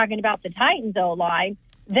 and I'm talking about the Titans O-line,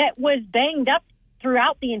 that was banged up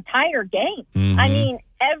throughout the entire game. Mm-hmm. I mean,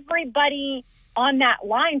 everybody on that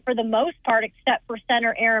line, for the most part, except for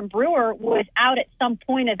center Aaron Brewer, was out at some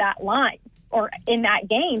point of that line or in that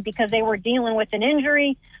game because they were dealing with an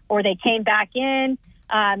injury or they came back in,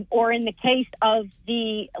 or in the case of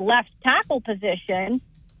the left tackle position,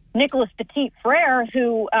 Nicholas Petit-Frere,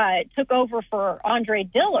 who took over for Andre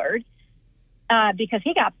Dillard because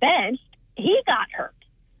he got benched, he got hurt.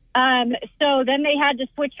 So then they had to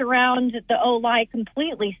switch around the O-line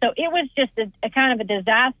completely. So it was just a kind of a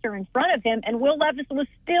disaster in front of him. And Will Levis was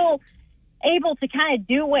still able to kind of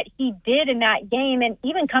do what he did in that game. And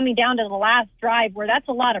even coming down to the last drive where that's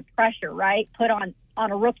a lot of pressure, right? Put on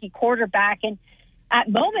a rookie quarterback. And at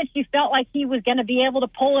moments you felt like he was going to be able to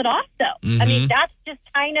pull it off though. Mm-hmm. I mean, that's just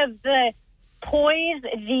kind of the poise,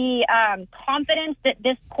 the confidence that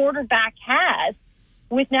this quarterback has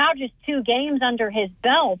with now just 2 games under his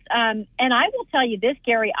belt. And I will tell you this,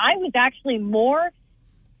 Gary, I was actually more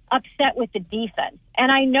upset with the defense.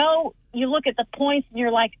 And I know you look at the points and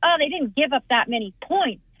you're like, oh, they didn't give up that many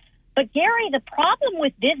points. But, Gary, the problem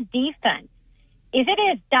with this defense is it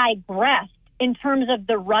has digressed in terms of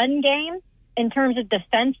the run game, in terms of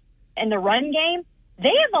defense and the run game. They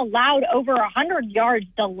have allowed over 100 yards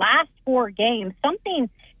the last 4 games, something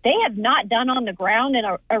they have not done on the ground in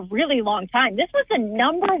a really long time. This was the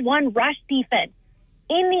number 1 rush defense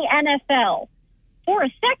in the NFL for a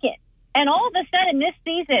second. And all of a sudden this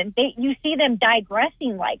season, you see them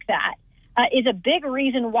digressing like that is a big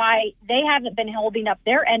reason why they haven't been holding up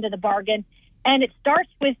their end of the bargain. And it starts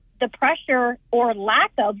with the pressure or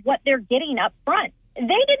lack of what they're getting up front. They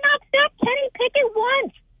did not stop Kenny Pickett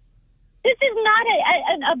once. This is not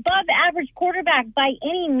an above-average quarterback by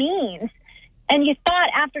any means. And you thought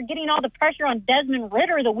after getting all the pressure on Desmond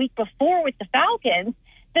Ridder the week before with the Falcons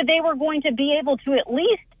that they were going to be able to at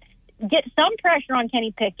least get some pressure on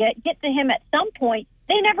Kenny Pickett, get to him at some point.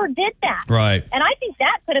 They never did that. Right. And I think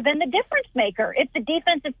that could have been the difference maker if the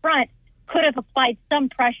defensive front could have applied some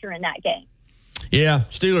pressure in that game. Yeah,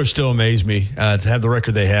 Steelers still amaze me to have the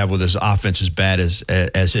record they have with this offense as bad as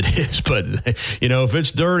it is. But, if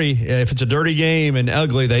it's dirty, if it's a dirty game and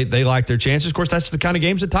ugly, they like their chances. Of course, that's the kind of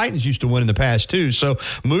games the Titans used to win in the past, too. So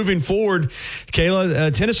moving forward,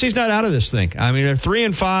 Kayla, Tennessee's not out of this thing. I mean, they're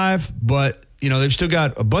 3-5, but they've still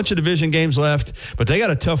got a bunch of division games left, but they got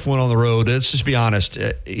a tough one on the road. Let's just be honest.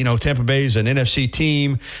 Tampa Bay is an NFC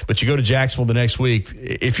team, but you go to Jacksonville the next week.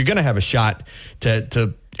 If you're going to have a shot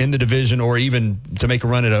to in the division or even to make a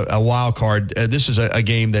run at a wild card, this is a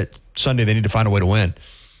game that Sunday they need to find a way to win.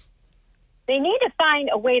 They need to find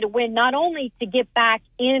a way to win, not only to get back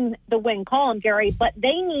in the win column, Gary, but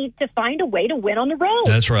they need to find a way to win on the road.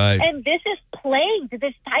 That's right. And this has plagued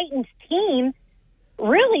this Titans team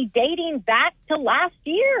really dating back to last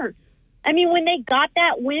year. I mean, when they got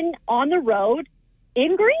that win on the road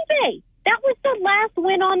in Green Bay, that was the last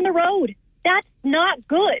win on the road. That's not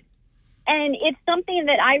good. And it's something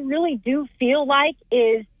that I really do feel like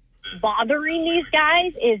is bothering these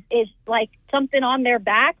guys, is like something on their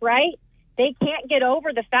back, right? They can't get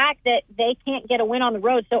over the fact that they can't get a win on the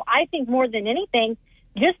road. So I think more than anything,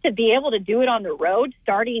 just to be able to do it on the road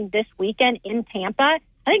starting this weekend in Tampa,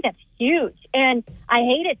 I think that's huge. And I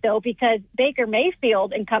hate it, though, because Baker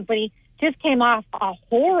Mayfield and company just came off a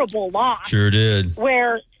horrible loss. Sure did.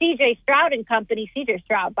 Where C.J. Stroud and company, C.J.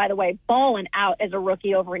 Stroud, by the way, balling out as a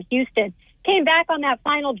rookie over in Houston, came back on that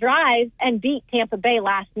final drive and beat Tampa Bay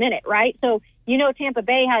last minute, right? So, Tampa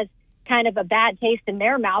Bay has kind of a bad taste in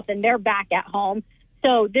their mouth, and they're back at home.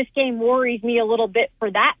 So this game worries me a little bit for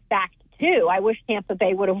that fact, too. I wish Tampa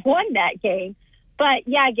Bay would have won that game. But,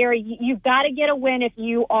 yeah, Gary, you've got to get a win if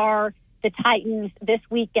you are the Titans this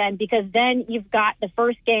weekend, because then you've got the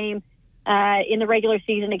first game in the regular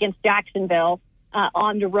season against Jacksonville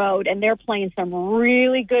on the road, and they're playing some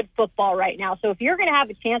really good football right now. So if you're going to have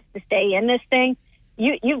a chance to stay in this thing,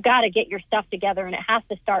 you've got to get your stuff together, and it has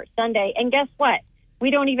to start Sunday. And guess what? We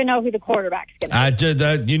don't even know who the quarterback's going to be. I did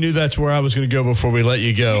that. You knew that's where I was going to go before we let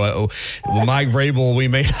you go. Mike Vrabel, we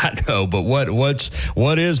may not know, but what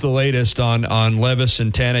is the latest on Levis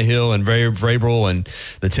and Tannehill and Vrabel and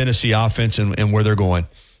the Tennessee offense and where they're going?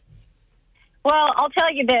 Well, I'll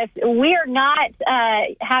tell you this. We are not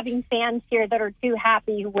having fans here that are too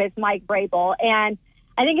happy with Mike Vrabel. And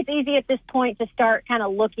I think it's easy at this point to start kind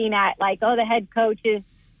of looking at the head coach is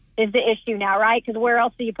the issue now, right? Because where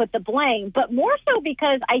else do you put the blame? But more so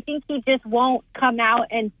because I think he just won't come out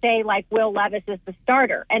and say, Will Levis is the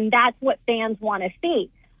starter. And that's what fans want to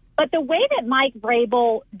see. But the way that Mike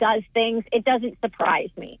Vrabel does things, it doesn't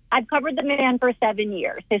surprise me. I've covered the man for 7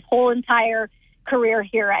 years, his whole entire career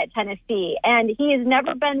here at Tennessee. And he has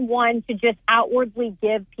never been one to just outwardly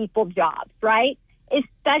give people jobs, right?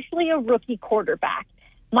 Especially a rookie quarterback.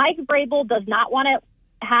 Mike Vrabel does not want to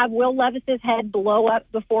have Will Levis's head blow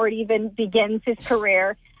up before it even begins his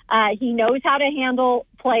career. He knows how to handle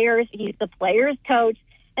players. He's the player's coach.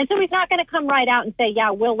 And so he's not going to come right out and say,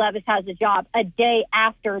 yeah, Will Levis has a job a day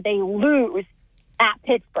after they lose at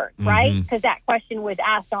Pittsburgh, right? Because that question was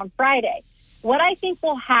asked on Friday. What I think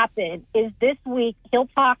will happen is this week, he'll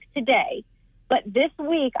talk today, but this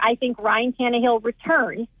week I think Ryan Tannehill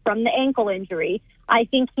returns from the ankle injury. I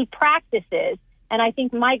think he practices. And I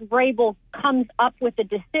think Mike Vrabel comes up with a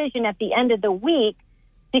decision at the end of the week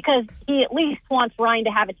because he at least wants Ryan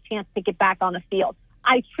to have a chance to get back on the field.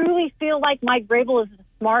 I truly feel like Mike Vrabel is a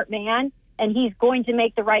smart man, and he's going to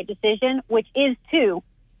make the right decision, which is to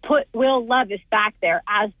put Will Levis back there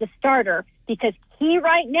as the starter because he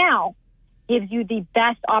right now gives you the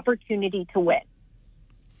best opportunity to win.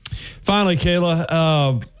 Finally,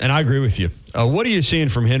 Kayla, and I agree with you. What are you seeing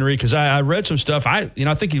from Henry? Because I read some stuff. I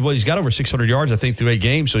think he's got over 600 yards, I think, through 8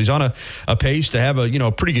 games. So he's on a pace to have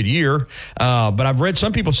a pretty good year. But I've read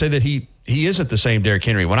some people say that he isn't the same Derrick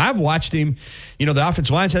Henry. When I've watched him, the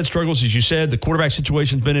offensive line's had struggles, as you said. The quarterback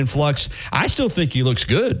situation's been in flux. I still think he looks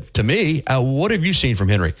good to me. What have you seen from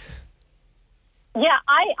Henry? Yeah,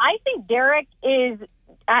 I think Derrick is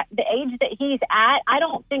at the age that he's at. I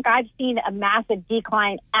don't think I've seen a massive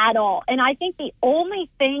decline at all. And I think the only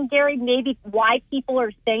thing, Gary, maybe why people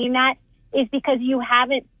are saying that is because you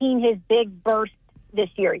haven't seen his big burst this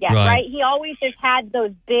year yet, right? He always has had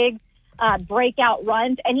those big breakout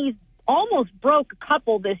runs, and he's almost broke a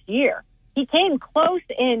couple this year. He came close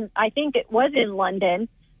in, I think it was in London.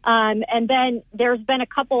 And then there's been a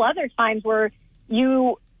couple other times where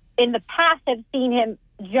you, in the past, have seen him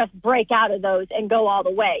just break out of those and go all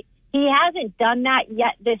the way. He hasn't done that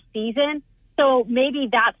yet this season. So maybe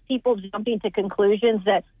that's people jumping to conclusions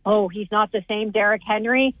that, he's not the same Derrick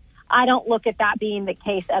Henry. I don't look at that being the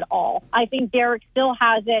case at all. I think Derrick still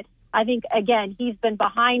has it. I think, again, he's been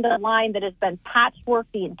behind a line that has been patchwork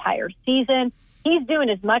the entire season. He's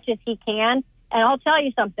doing as much as he can. And I'll tell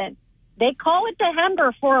you something. They call it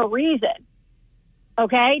Dehember for a reason.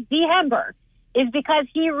 Okay? Dehember is because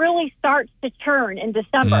he really starts to churn in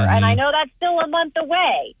December. And I know that's still a month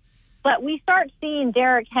away, but we start seeing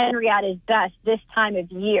Derrick Henry at his best this time of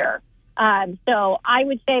year. So I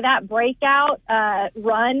would say that breakout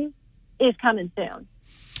run is coming soon.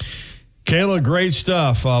 Kayla, great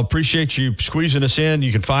stuff. Appreciate you squeezing us in.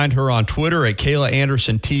 You can find her on Twitter at Kayla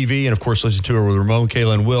Anderson TV. And, of course, listen to her with Ramon,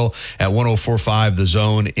 Kayla, and Will at 104.5 The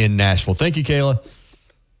Zone in Nashville. Thank you, Kayla.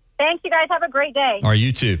 Thanks, you guys. Have a great day. All right,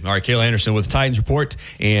 you too. All right, Kayla Anderson with Titans Report.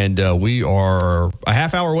 And we are a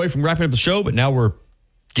half hour away from wrapping up the show, but now we're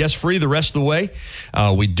guest-free the rest of the way.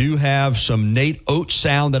 We do have some Nate Oates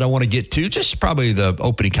sound that I want to get to, just probably the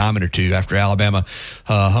opening comment or two after Alabama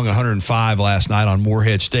hung 105 last night on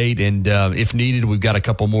Morehead State. And if needed, we've got a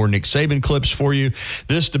couple more Nick Saban clips for you.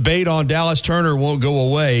 This debate on Dallas Turner won't go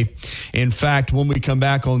away. In fact, when we come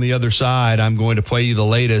back on the other side, I'm going to play you the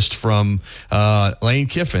latest from Lane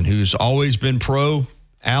Kiffin, who's always been pro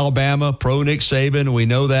Alabama, pro Nick Saban. We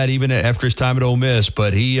know that even after his time at Ole Miss,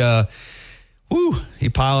 but he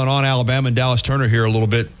piling on Alabama and Dallas Turner here a little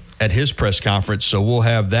bit at his press conference. So we'll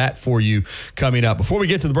have that for you coming up. Before we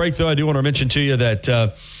get to the break, though, I do want to mention to you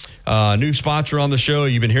that new sponsor on the show.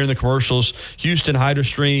 You've been hearing the commercials. Houston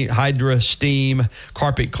Hydra Steam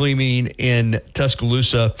Carpet Cleaning in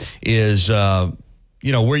Tuscaloosa is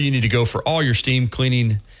where you need to go for all your steam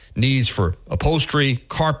cleaning needs for upholstery,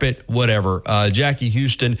 carpet, whatever. Jackie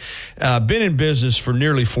Houston, been in business for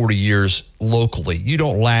nearly 40 years locally. You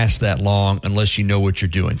don't last that long unless you know what you're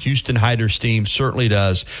doing. Houston Hydra Steam certainly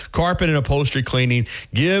does. Carpet and upholstery cleaning.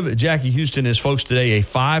 Give Jackie Houston and his folks today a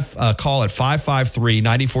call at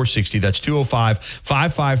 553-9460. That's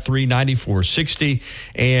 205-553-9460.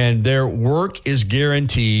 And their work is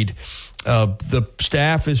guaranteed. The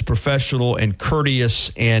staff is professional and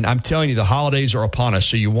courteous, and I'm telling you, the holidays are upon us,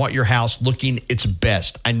 so you want your house looking its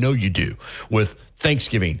best. I know you do, with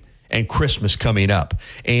Thanksgiving and Christmas coming up,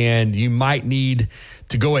 and you might need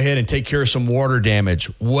to go ahead and take care of some water damage,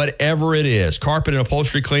 whatever it is. Carpet and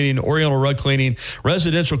upholstery cleaning, oriental rug cleaning,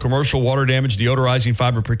 residential, commercial water damage, deodorizing,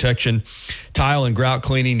 fiber protection, tile and grout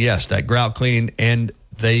cleaning. Yes, that grout cleaning, and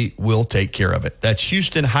they will take care of it. That's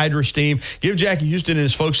Houston Hydra Steam. Give Jackie Houston and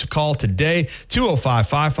his folks a call today,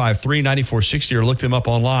 205-553-9460, or look them up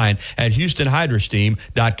online at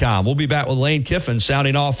HoustonHydraSteam.com. We'll be back with Lane Kiffin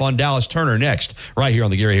sounding off on Dallas Turner next, right here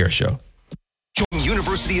on The Gary Harris Show. Join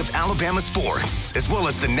University of Alabama sports, as well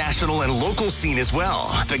as the national and local scene as well.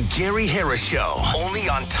 The Gary Harris Show, only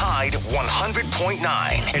on Tide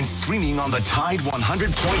 100.9 and streaming on the Tide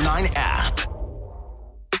 100.9 app.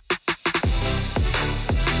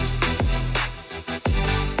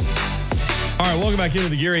 All right, welcome back into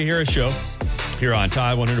the Gary Harris Show here on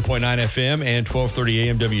Tide 100.9 FM and 1230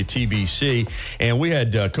 AM WTBC. And we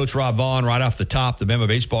had Coach Rob Vaughn right off the top, the Bama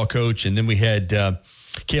baseball coach, and then we had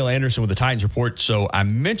Kayla Anderson with the Titans report. So I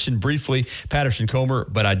mentioned briefly Patterson-Comer,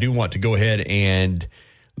 but I do want to go ahead and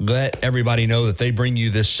let everybody know that they bring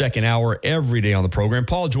you this second hour every day on the program.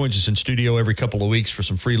 Paul joins us in studio every couple of weeks for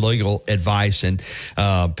some free legal advice, and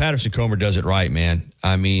Patterson-Comer does it right, man.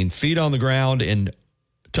 I mean, feet on the ground in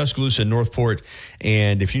Tuscaloosa and Northport,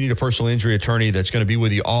 and if you need a personal injury attorney that's going to be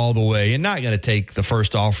with you all the way and not going to take the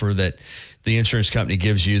first offer that the insurance company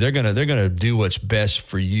gives you, they're going to do what's best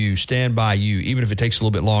for you, stand by you, even if it takes a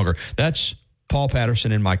little bit longer. That's Paul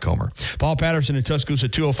Patterson and Mike Comer. Paul Patterson in Tuscaloosa,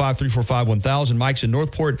 205-345-1000. Mike's in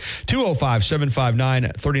Northport,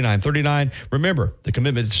 205-759-3939. Remember, the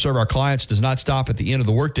commitment to serve our clients does not stop at the end of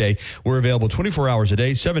the workday. We're available 24 hours a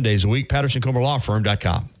day, 7 days a week.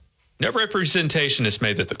 PattersonComerLawFirm.com. No representation is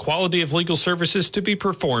made that the quality of legal services to be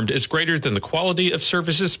performed is greater than the quality of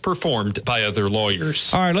services performed by other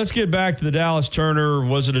lawyers. All right, let's get back to the Dallas Turner.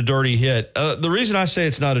 Was it a dirty hit? The reason I say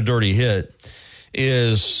it's not a dirty hit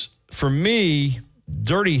is, for me,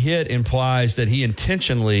 dirty hit implies that he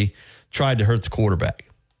intentionally tried to hurt the quarterback.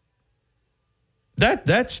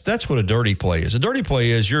 That's what a dirty play is. A dirty play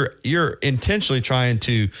is you're intentionally trying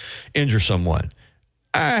to injure someone.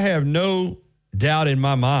 I have no doubt in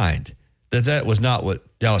my mind that was not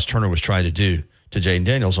what Dallas Turner was trying to do to Jayden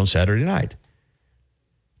Daniels on Saturday night.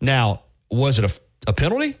 Now, was it a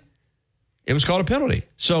penalty? It was called a penalty.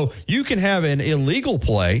 So you can have an illegal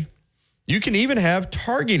play. You can even have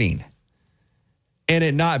targeting and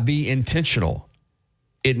it not be intentional.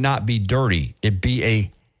 It not be dirty. It be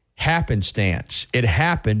a happenstance. It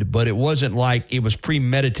happened, but it wasn't like it was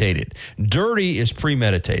premeditated. Dirty is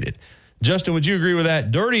premeditated. Justin, would you agree with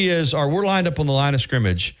that? Dirty is, we're lined up on the line of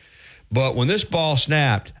scrimmage, but when this ball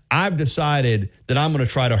snapped, I've decided that I'm going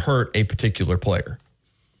to try to hurt a particular player.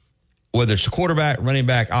 Whether it's a quarterback, running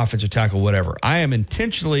back, offensive tackle, whatever. I am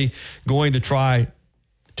intentionally going to try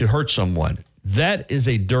to hurt someone. That is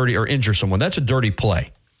a dirty, or injure someone. That's a dirty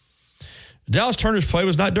play. Dallas Turner's play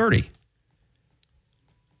was not dirty.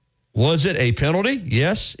 Was it a penalty?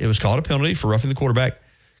 Yes, it was called a penalty for roughing the quarterback.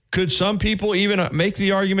 Could some people even make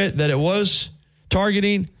the argument that it was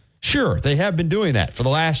targeting? Sure, they have been doing that for the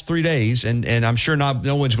last 3 days, and I'm sure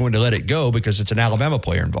no one's going to let it go because it's an Alabama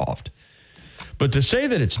player involved. But to say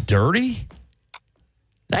that it's dirty,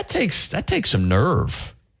 that takes some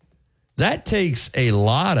nerve. That takes a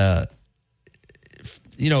lot of,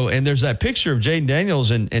 and there's that picture of Jayden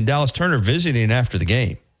Daniels and Dallas Turner visiting after the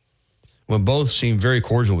game when both seem very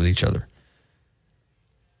cordial with each other.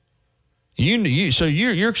 So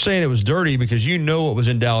you're saying it was dirty because you know what was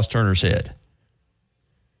in Dallas Turner's head.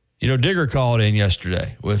 Digger called in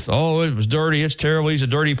yesterday with, it was dirty, it's terrible, he's a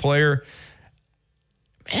dirty player.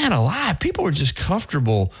 Man alive, people are just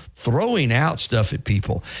comfortable throwing out stuff at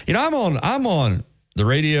people. I'm on the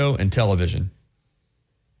radio and television,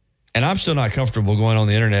 and I'm still not comfortable going on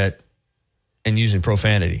the internet and using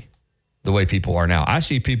profanity the way people are now. I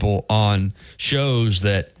see people on shows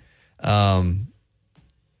that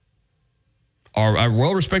are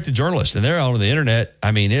well-respected journalists, and they're on the internet.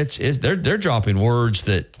 I mean, they're dropping words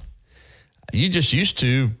that you just used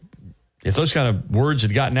to. If those kind of words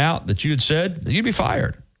had gotten out that you had said, you'd be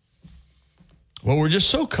fired. Well, we're just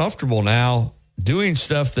so comfortable now doing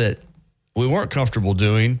stuff that we weren't comfortable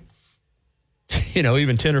doing,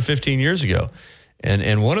 even 10 or 15 years ago.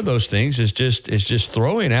 And one of those things is just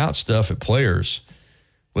throwing out stuff at players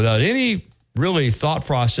without any really thought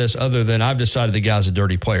process other than I've decided the guy's a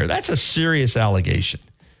dirty player. That's a serious allegation.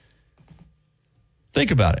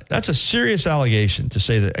 Think about it. That's a serious allegation to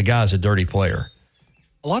say that a guy's a dirty player.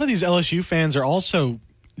 A lot of these LSU fans are also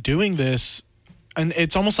doing this, and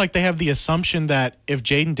it's almost like they have the assumption that if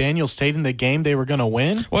Jaden Daniels stayed in the game, they were going to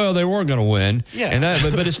win. Well, they weren't going to win. Yeah. And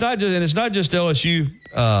but it's not just LSU.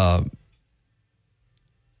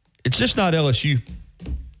 It's just not LSU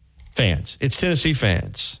fans. It's Tennessee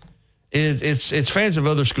fans. It's fans of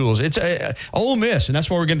other schools. It's Ole Miss, and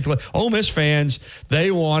that's why we're getting to Ole Miss fans.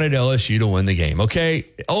 They wanted LSU to win the game. Okay,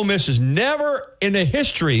 Ole Miss has never in the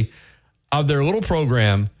history of their little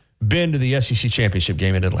program been to the SEC championship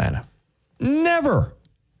game in Atlanta. Never.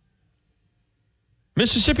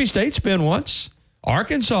 Mississippi State's been once.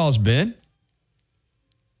 Arkansas's been.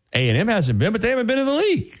 A&M hasn't been, but they haven't been in the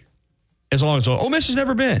league as long as Ole Miss has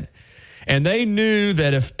never been. And they knew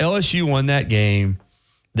that if LSU won that game,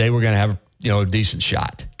 they were going to have a decent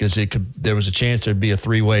shot because there was a chance there'd be a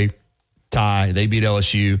three-way tie. They beat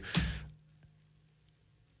LSU.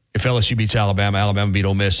 If LSU beats Alabama, Alabama beat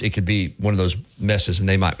Ole Miss, it could be one of those messes and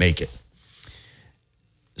they might make it.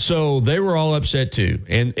 So they were all upset too.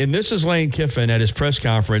 And this is Lane Kiffin at his press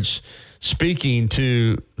conference speaking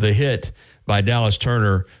to the hit by Dallas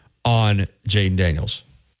Turner on Jaden Daniels.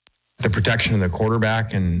 The protection of the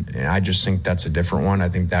quarterback, and I just think that's a different one. I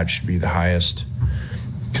think that should be the highest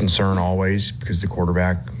concern always because the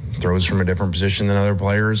quarterback throws from a different position than other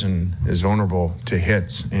players and is vulnerable to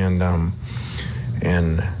hits. And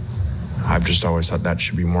I've just always thought that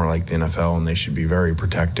should be more like the NFL, and they should be very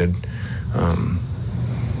protected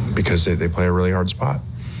because they play a really hard spot.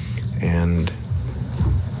 And,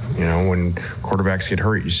 when quarterbacks get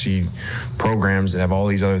hurt, you see programs that have all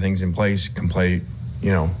these other things in place can play,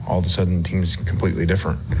 all of a sudden the team's completely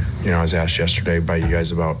different. I was asked yesterday by you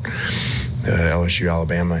guys about the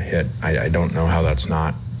LSU-Alabama hit. I don't know how that's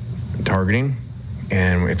not targeting.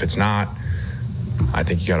 And if it's not, I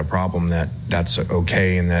think you got a problem that's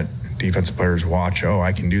okay and that defensive players watch,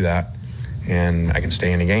 I can do that, and I can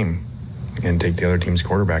stay in a game and take the other team's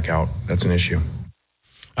quarterback out. That's an issue.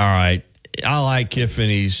 All right. I like Kiffin.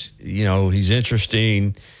 He's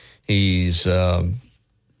interesting. He's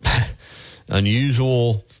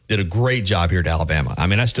unusual. Did a great job here at Alabama. I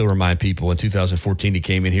mean, I still remind people in 2014 he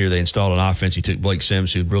came in here, they installed an offense. He took Blake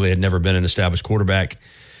Sims, who really had never been an established quarterback,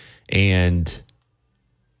 and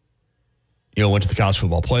went to the college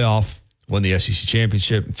football playoff, won the SEC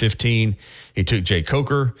championship in 15. He took Jay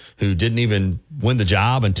Coker, who didn't even win the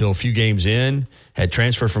job until a few games in, had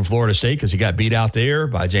transferred from Florida State because he got beat out there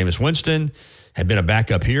by Jameis Winston, had been a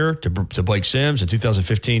backup here to Blake Sims. In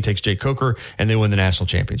 2015, takes Jay Coker, and they win the national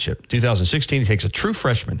championship. 2016, he takes a true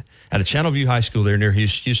freshman out of Channelview High School there near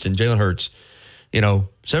Houston, Jalen Hurts,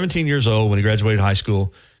 17 years old when he graduated high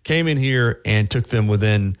school, came in here and took them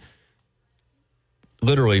within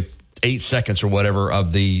literally 8 seconds or whatever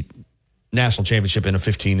of the national championship in a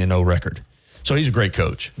 15-0 record. So he's a great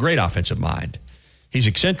coach, great offensive mind. He's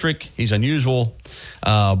eccentric, he's unusual,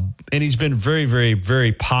 and he's been very, very,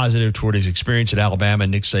 very positive toward his experience at Alabama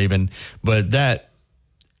and Nick Saban. But that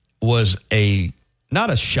was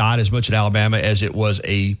not a shot as much at Alabama as it was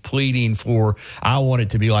a pleading for, I want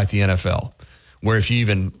it to be like the NFL, where if you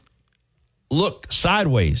even look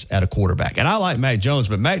sideways at a quarterback, and I like Mac Jones,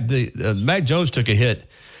 but Mac Jones took a hit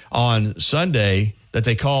on Sunday that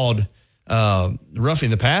they called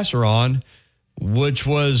roughing the passer on, which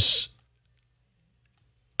was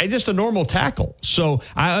just a normal tackle. So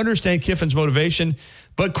I understand Kiffin's motivation,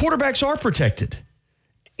 but quarterbacks are protected.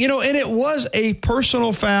 And it was a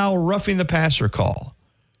personal foul, roughing the passer call.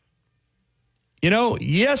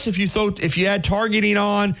 Yes, if you add targeting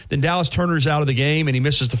on, then Dallas Turner's out of the game and he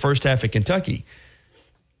misses the first half at Kentucky.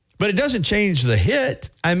 But it doesn't change the hit.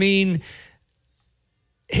 I mean,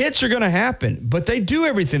 hits are going to happen, but they do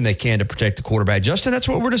everything they can to protect the quarterback. Justin, that's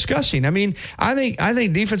what we're discussing. I mean, I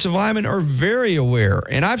think defensive linemen are very aware,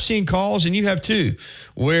 and I've seen calls, and you have too,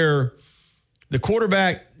 where the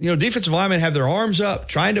quarterback, defensive linemen have their arms up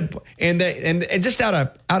trying to, and just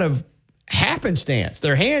out of happenstance,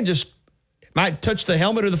 their hand just might touch the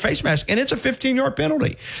helmet or the face mask, and it's a 15-yard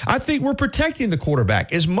penalty. I think we're protecting the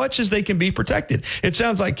quarterback as much as they can be protected. It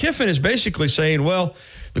sounds like Kiffin is basically saying, well,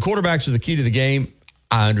 the quarterbacks are the key to the game.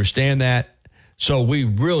 I understand that, So we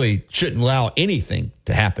really shouldn't allow anything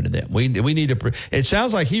to happen to them. We need to. It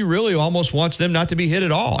sounds like he really almost wants them not to be hit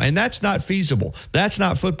at all, and that's not feasible. That's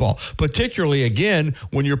not football, particularly again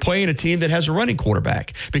when you're playing a team that has a running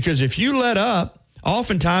quarterback. Because if you let up,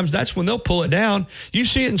 oftentimes that's when they'll pull it down. You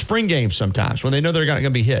see it in spring games sometimes when they know they're not going to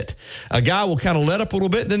be hit. A guy will kind of let up a little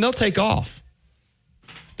bit, and then they'll take off.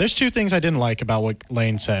 There's two things I didn't like about what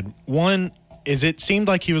Lane said. One is it seemed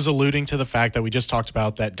like he was alluding to the fact that we just talked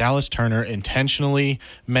about, that Dallas Turner intentionally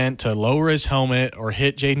meant to lower his helmet or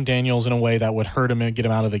hit Jaden Daniels in a way that would hurt him and get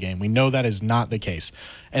him out of the game. We know that is not the case.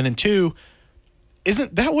 And then two,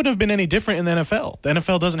 that wouldn't have been any different in the NFL. The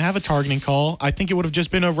NFL doesn't have a targeting call. I think it would have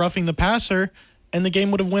just been a roughing the passer, and the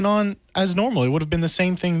game would have went on as normal. It would have been the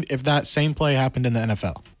same thing if that same play happened in the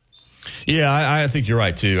NFL. Yeah, I think you're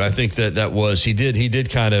right, too. I think that was – he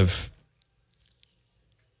did kind of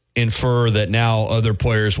infer that now other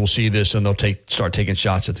players will see this and they'll start taking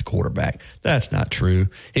shots at the quarterback. That's not true.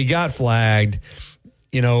 He got flagged.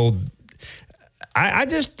 You know,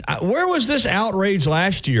 where was this outrage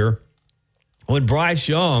last year when Bryce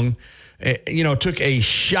Young, took a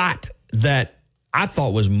shot that I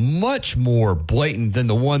thought was much more blatant than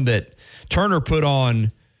the one that Turner put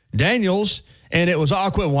on Daniels, and it was,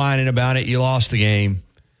 quit whining about it. You lost the game.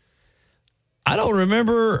 I don't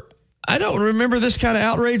remember this kind of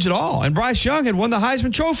outrage at all. And Bryce Young had won the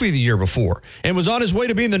Heisman Trophy the year before and was on his way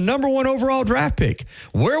to being the number 1 overall draft pick.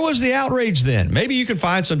 Where was the outrage then? Maybe you can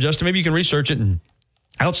find some, Justin. Maybe you can research it. And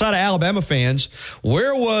outside of Alabama fans,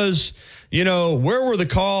 where were the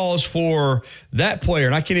calls for that player?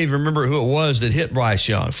 And I can't even remember who it was that hit Bryce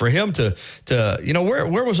Young. For him to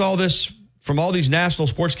where was all this from all these national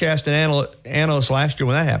sportscast and analysts last year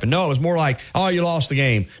when that happened? No, it was more like, oh, you lost the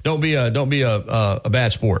game. Don't be a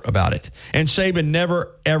bad sport about it. And Saban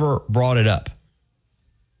never, ever brought it up.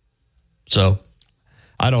 So,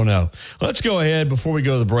 I don't know. Let's go ahead before we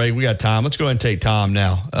go to the break. We got time. Let's go ahead and take Tom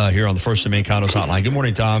now here on the First and Main Condos Hotline. Good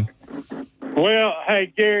morning, Tom. Well,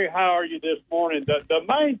 hey, Gary, how are you this morning? The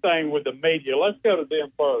main thing with the media, let's go to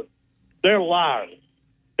them first. They're liars.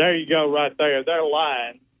 There you go right there. They're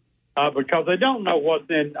lying. Because they don't know what's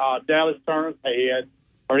in Dallas Turner's head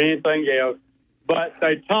or anything else. But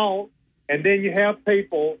they talk, and then you have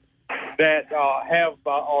people that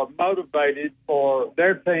are motivated for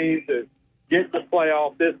their team to get in the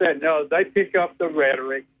playoff, this, that, and the other. They pick up the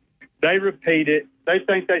rhetoric. They repeat it. They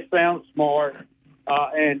think they sound smart.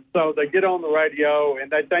 And so they get on the radio, and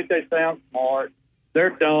they think they sound smart. They're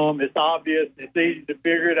dumb. It's obvious. It's easy to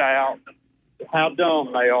figure it out how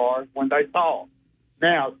dumb they are when they talk.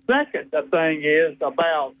 Now, second, the thing is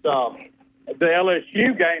about the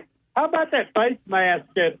LSU game. How about that face mask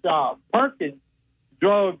that Perkins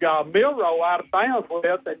drug Milroe out of bounds with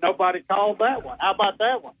that nobody called that one? How about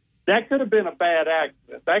that one? That could have been a bad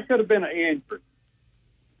accident. That could have been an injury.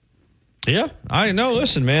 Yeah, I know.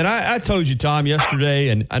 Listen, man, I told you, Tom, yesterday,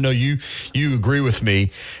 and I know you agree with me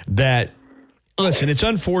that, listen, it's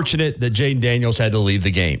unfortunate that Jaden Daniels had to leave the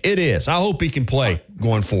game. It is. I hope he can play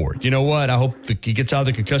going forward. You know what? I hope he gets out of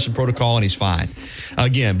the concussion protocol and he's fine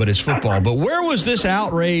again, but it's football. But where was this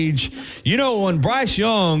outrage? When Bryce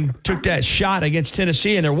Young took that shot against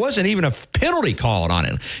Tennessee and there wasn't even a penalty called on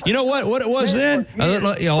it. You know what it was then?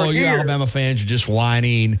 You Alabama fans are just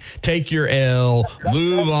whining. Take your L.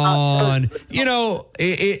 Move on.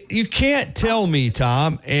 You can't tell me,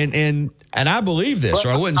 Tom, and I believe this, or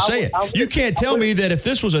I wouldn't say it. You can't tell me that if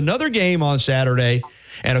this was another game on Saturday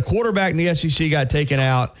and a quarterback in the SEC got taken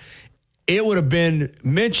out, it would have been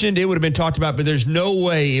mentioned, it would have been talked about, but there's no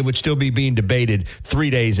way it would still be being debated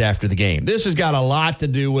 3 days after the game. This has got a lot to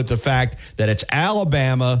do with the fact that it's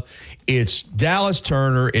Alabama, it's Dallas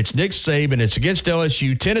Turner, it's Nick Saban, it's against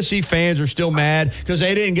LSU. Tennessee fans are still mad because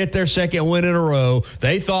they didn't get their second win in a row.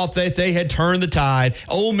 They thought that they had turned the tide.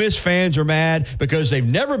 Ole Miss fans are mad because they've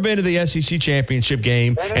never been to the SEC championship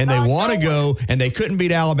game, and they want to go, and they couldn't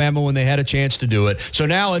beat Alabama when they had a chance to do it. So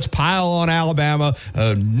now let's pile on Alabama.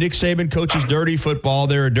 Nick Saban coaches dirty football.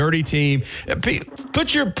 They're a dirty team.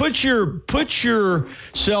 Put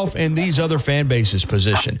yourself in these other fan bases'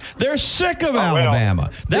 position. They're sick of Alabama.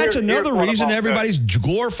 That's another reason everybody's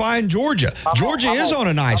glorifying Georgia. Georgia is on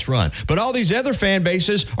a nice run, but all these other fan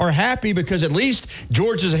bases are happy because at least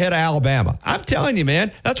Georgia's ahead of Alabama. I'm telling you,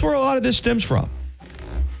 man, that's where a lot of this stems from.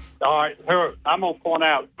 All right, I'm going to point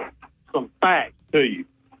out some facts to you.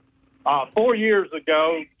 4 years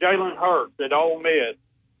ago, Jalen Hurts at Ole Miss,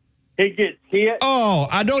 he gets hit. Oh,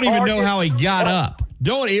 I don't even know how he got up.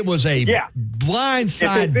 It was a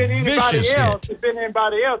blindside vicious hit. If it'd been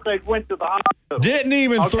anybody else, they'd went to the hospital. Didn't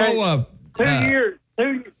even throw a...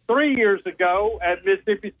 3 years ago at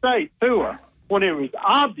Mississippi State, Tua. when it was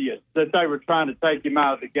obvious that they were trying to take him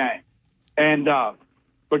out of the game. And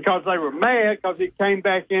because they were mad because he came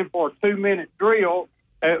back in for a 2-minute drill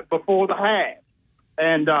before the half.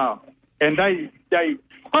 And they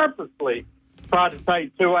purposely tried to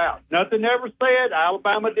take 2 out. Nothing ever said.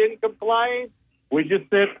 Alabama didn't complain. We just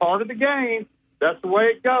said part of the game. That's the way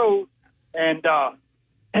it goes. And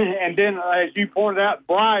then, as you pointed out,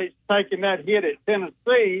 Bryce taking that hit at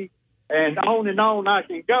Tennessee, and on I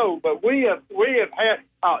can go. But we have had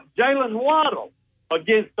Jalen Waddle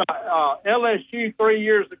against LSU 3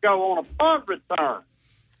 years ago on a punt return.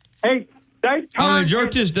 Hey, they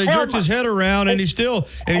jerked his head around, and he still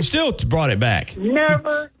brought it back.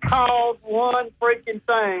 Never called one freaking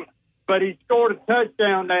thing, but he scored a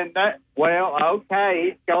touchdown. And he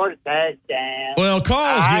scored a touchdown. Well,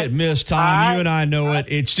 calls get missed, Tom. You and I know it.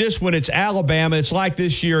 It's just when it's Alabama. It's like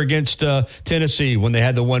this year against Tennessee when they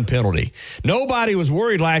had the 1 penalty. Nobody was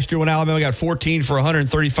worried last year when Alabama got 14 for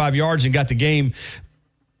 135 yards and got the game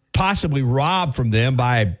possibly robbed from them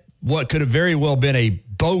by what could have very well been a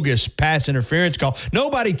bogus pass interference call.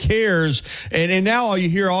 Nobody cares. And now all you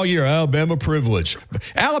hear all year, Alabama privilege.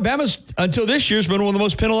 Alabama's, until this year, has been one of the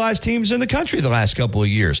most penalized teams in the country the last couple of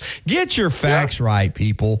years. Get your facts right,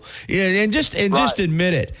 people. And just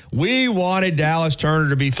admit it. We wanted Dallas Turner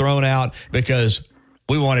to be thrown out because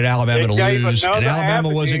we wanted Alabama to lose, and Alabama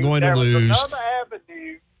wasn't going to lose. Another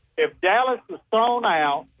avenue. If Dallas was thrown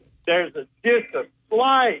out, there's just a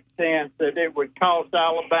slight chance that it would cost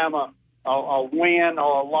Alabama a win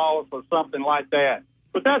or a loss or something like that.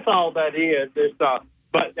 But that's all that is.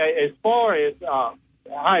 But as far as,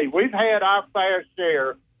 hey, we've had our fair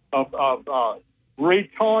share of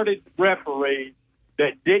retarded referees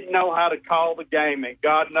that didn't know how to call the game, and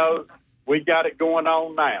God knows we got it going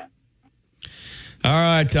on now. All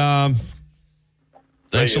right, Tom.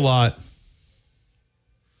 Thanks a lot.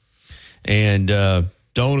 And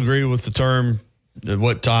don't agree with the term,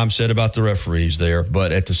 what Tom said about the referees there.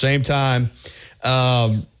 But at the same time,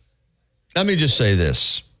 let me just say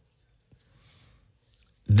this.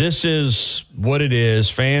 This is what it is.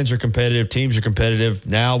 Fans are competitive. Teams are competitive.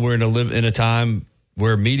 Now we're in a time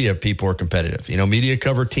where media people are competitive. You know, media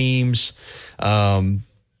cover teams. And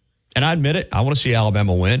I admit it. I want to see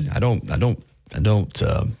Alabama win. I don't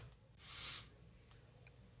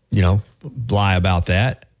lie about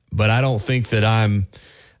that. But I don't think that I'm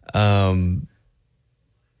a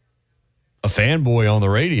fanboy on the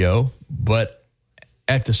radio, but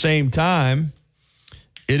at the same time,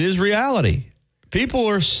 it is reality.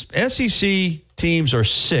 SEC teams are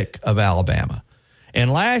sick of Alabama.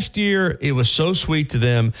 And last year, it was so sweet to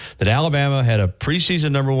them that Alabama had a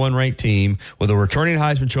preseason number 1 ranked team with a returning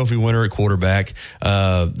Heisman Trophy winner at quarterback,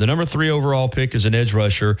 the number 3 overall pick is an edge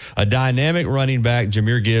rusher, a dynamic running back,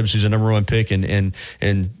 Jahmyr Gibbs, who's a number 1 pick and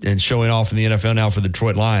showing off in the NFL now for the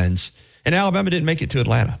Detroit Lions. And Alabama didn't make it to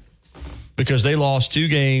Atlanta because they lost 2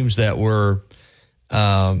 games that were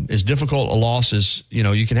as difficult a loss as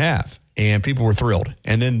you can have. And people were thrilled.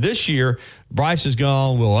 And then this year, Bryce is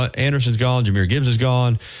gone. Will Anderson's gone. Jahmyr Gibbs is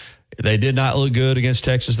gone. They did not look good against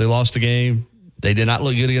Texas. They lost the game. They did not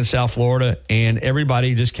look good against South Florida. And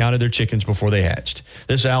everybody just counted their chickens before they hatched.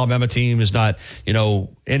 This Alabama team is not, and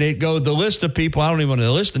it goes, the list of people, I don't even want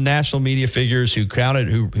to list the national media figures who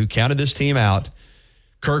counted this team out.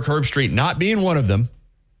 Kirk Herbstreit not being one of them.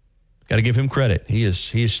 Got to give him credit. He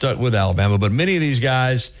is stuck with Alabama. But many of these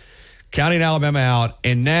guys counting Alabama out,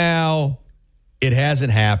 and now it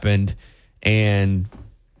hasn't happened, and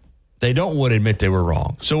they don't want to admit they were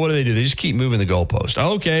wrong. So what do? They just keep moving the goalpost.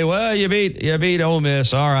 Okay, well, you beat Ole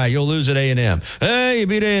Miss. All right, you'll lose at A&M. Hey, you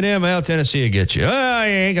beat A&M. Well, Tennessee will get you. Oh,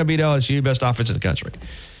 you ain't going to beat LSU, best offense in the country.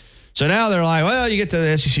 So now they're like, well, you get to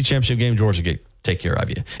the SEC championship game, Georgia will take care of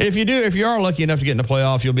you. If you are lucky enough to get in the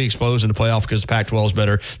playoff, you'll be exposed in the playoff because the Pac-12 is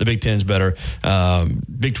better, the Big 10 is better,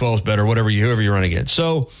 Big 12 is better, whoever you run against.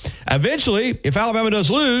 So eventually, if Alabama does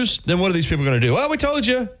lose, then what are these people going to do? Well, we told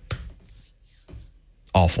you.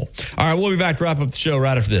 Awful. All right, we'll be back to wrap up the show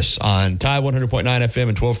right after this on Tide 100.9 FM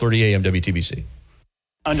and 1230 AM WTBC.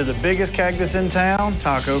 Under the biggest cactus in town,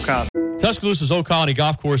 Taco Casa. Tuscaloosa's Old Colony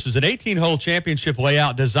Golf Course is an 18-hole championship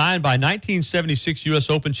layout designed by 1976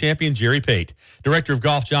 U.S. Open champion Jerry Pate. Director of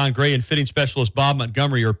Golf John Gray and fitting specialist Bob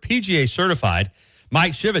Montgomery are PGA certified.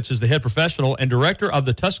 Mike Shivitz is the head professional and director of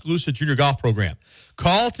the Tuscaloosa Junior Golf Program.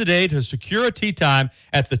 Call today to secure a tee time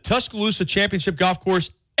at the Tuscaloosa Championship Golf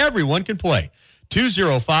Course. Everyone can play.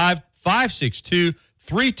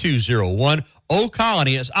 205-562-3201. Old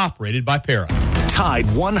Colony is operated by Para. Tide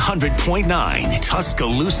 100.9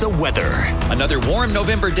 Tuscaloosa weather. Another warm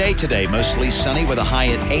November day today, mostly sunny with a high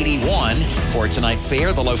at 81. For tonight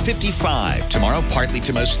fair, the low 55. Tomorrow, partly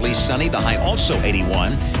to mostly sunny, the high also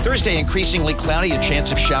 81. Thursday, increasingly cloudy, a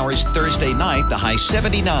chance of showers Thursday night, the high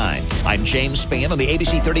 79. I'm James Spann on the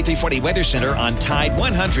ABC 3340 Weather Center on Tide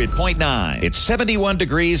 100.9. It's 71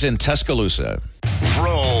 degrees in Tuscaloosa.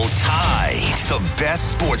 Roll Tide, the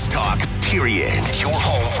best sports talk, period. Your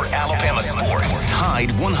home for Alabama sports. Tide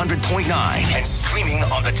 100.9 and streaming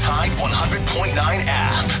on the Tide 100.9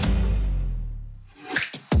 app.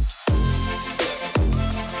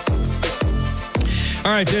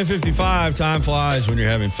 All right, 10:55. Time flies when you're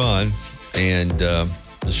having fun, and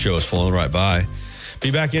this show is flowing right by. Be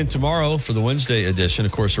back in tomorrow for the Wednesday edition.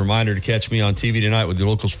 Of course, a reminder to catch me on TV tonight with your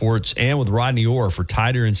local sports and with Rodney Orr for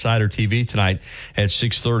Tider Insider TV tonight at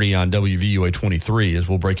 6:30 on WVUA 23 as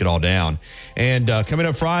we'll break it all down. And coming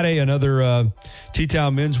up Friday, another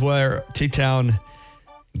T-Town Menswear, T-Town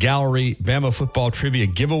Gallery Bama football trivia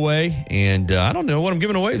giveaway. And I don't know what I'm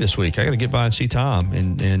giving away this week. I got to get by and see Tom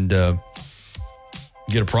and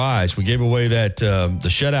get a prize. We gave away that the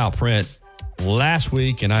shutout print last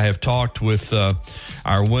week, and I have talked with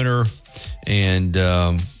our winner, and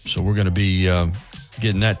so we're going to be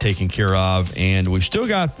getting that taken care of. And we've still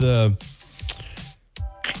got the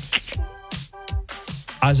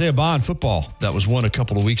Isaiah Bond football that was won a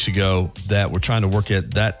couple of weeks ago that we're trying to work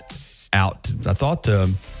that out. I thought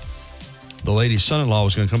the lady's son-in-law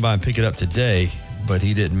was going to come by and pick it up today, but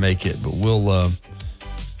he didn't make it. But we'll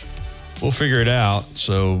figure it out.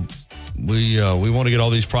 So we want to get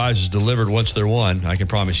all these prizes delivered once they're won. I can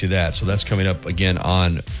promise you that. So that's coming up again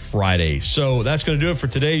on Friday. So that's going to do it for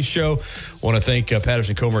today's show. I want to thank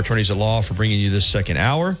Patterson Comer Attorneys at Law for bringing you this second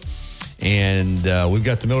hour. And we've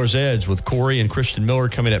got the Miller's Edge with Corey and Christian Miller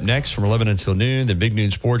coming up next from 11 until noon. Then Big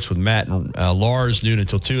Noon Sports with Matt and Lars, noon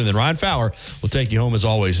until 2. And then Ryan Fowler will take you home as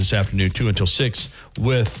always this afternoon, 2 until 6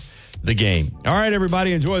 with the game. All right,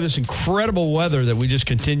 everybody, enjoy this incredible weather that we just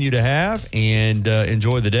continue to have, and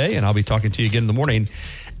enjoy the day. And I'll be talking to you again in the morning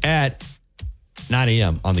at 9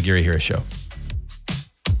 a.m. on the Gary Harris Show.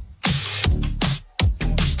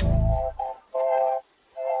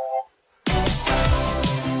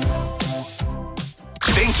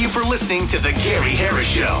 Thank you for listening to the Gary Harris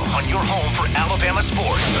Show on your home for Alabama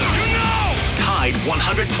sports. Tide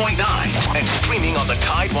 100.9 and streaming on the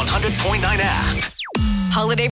Tide 100.9 app. Holiday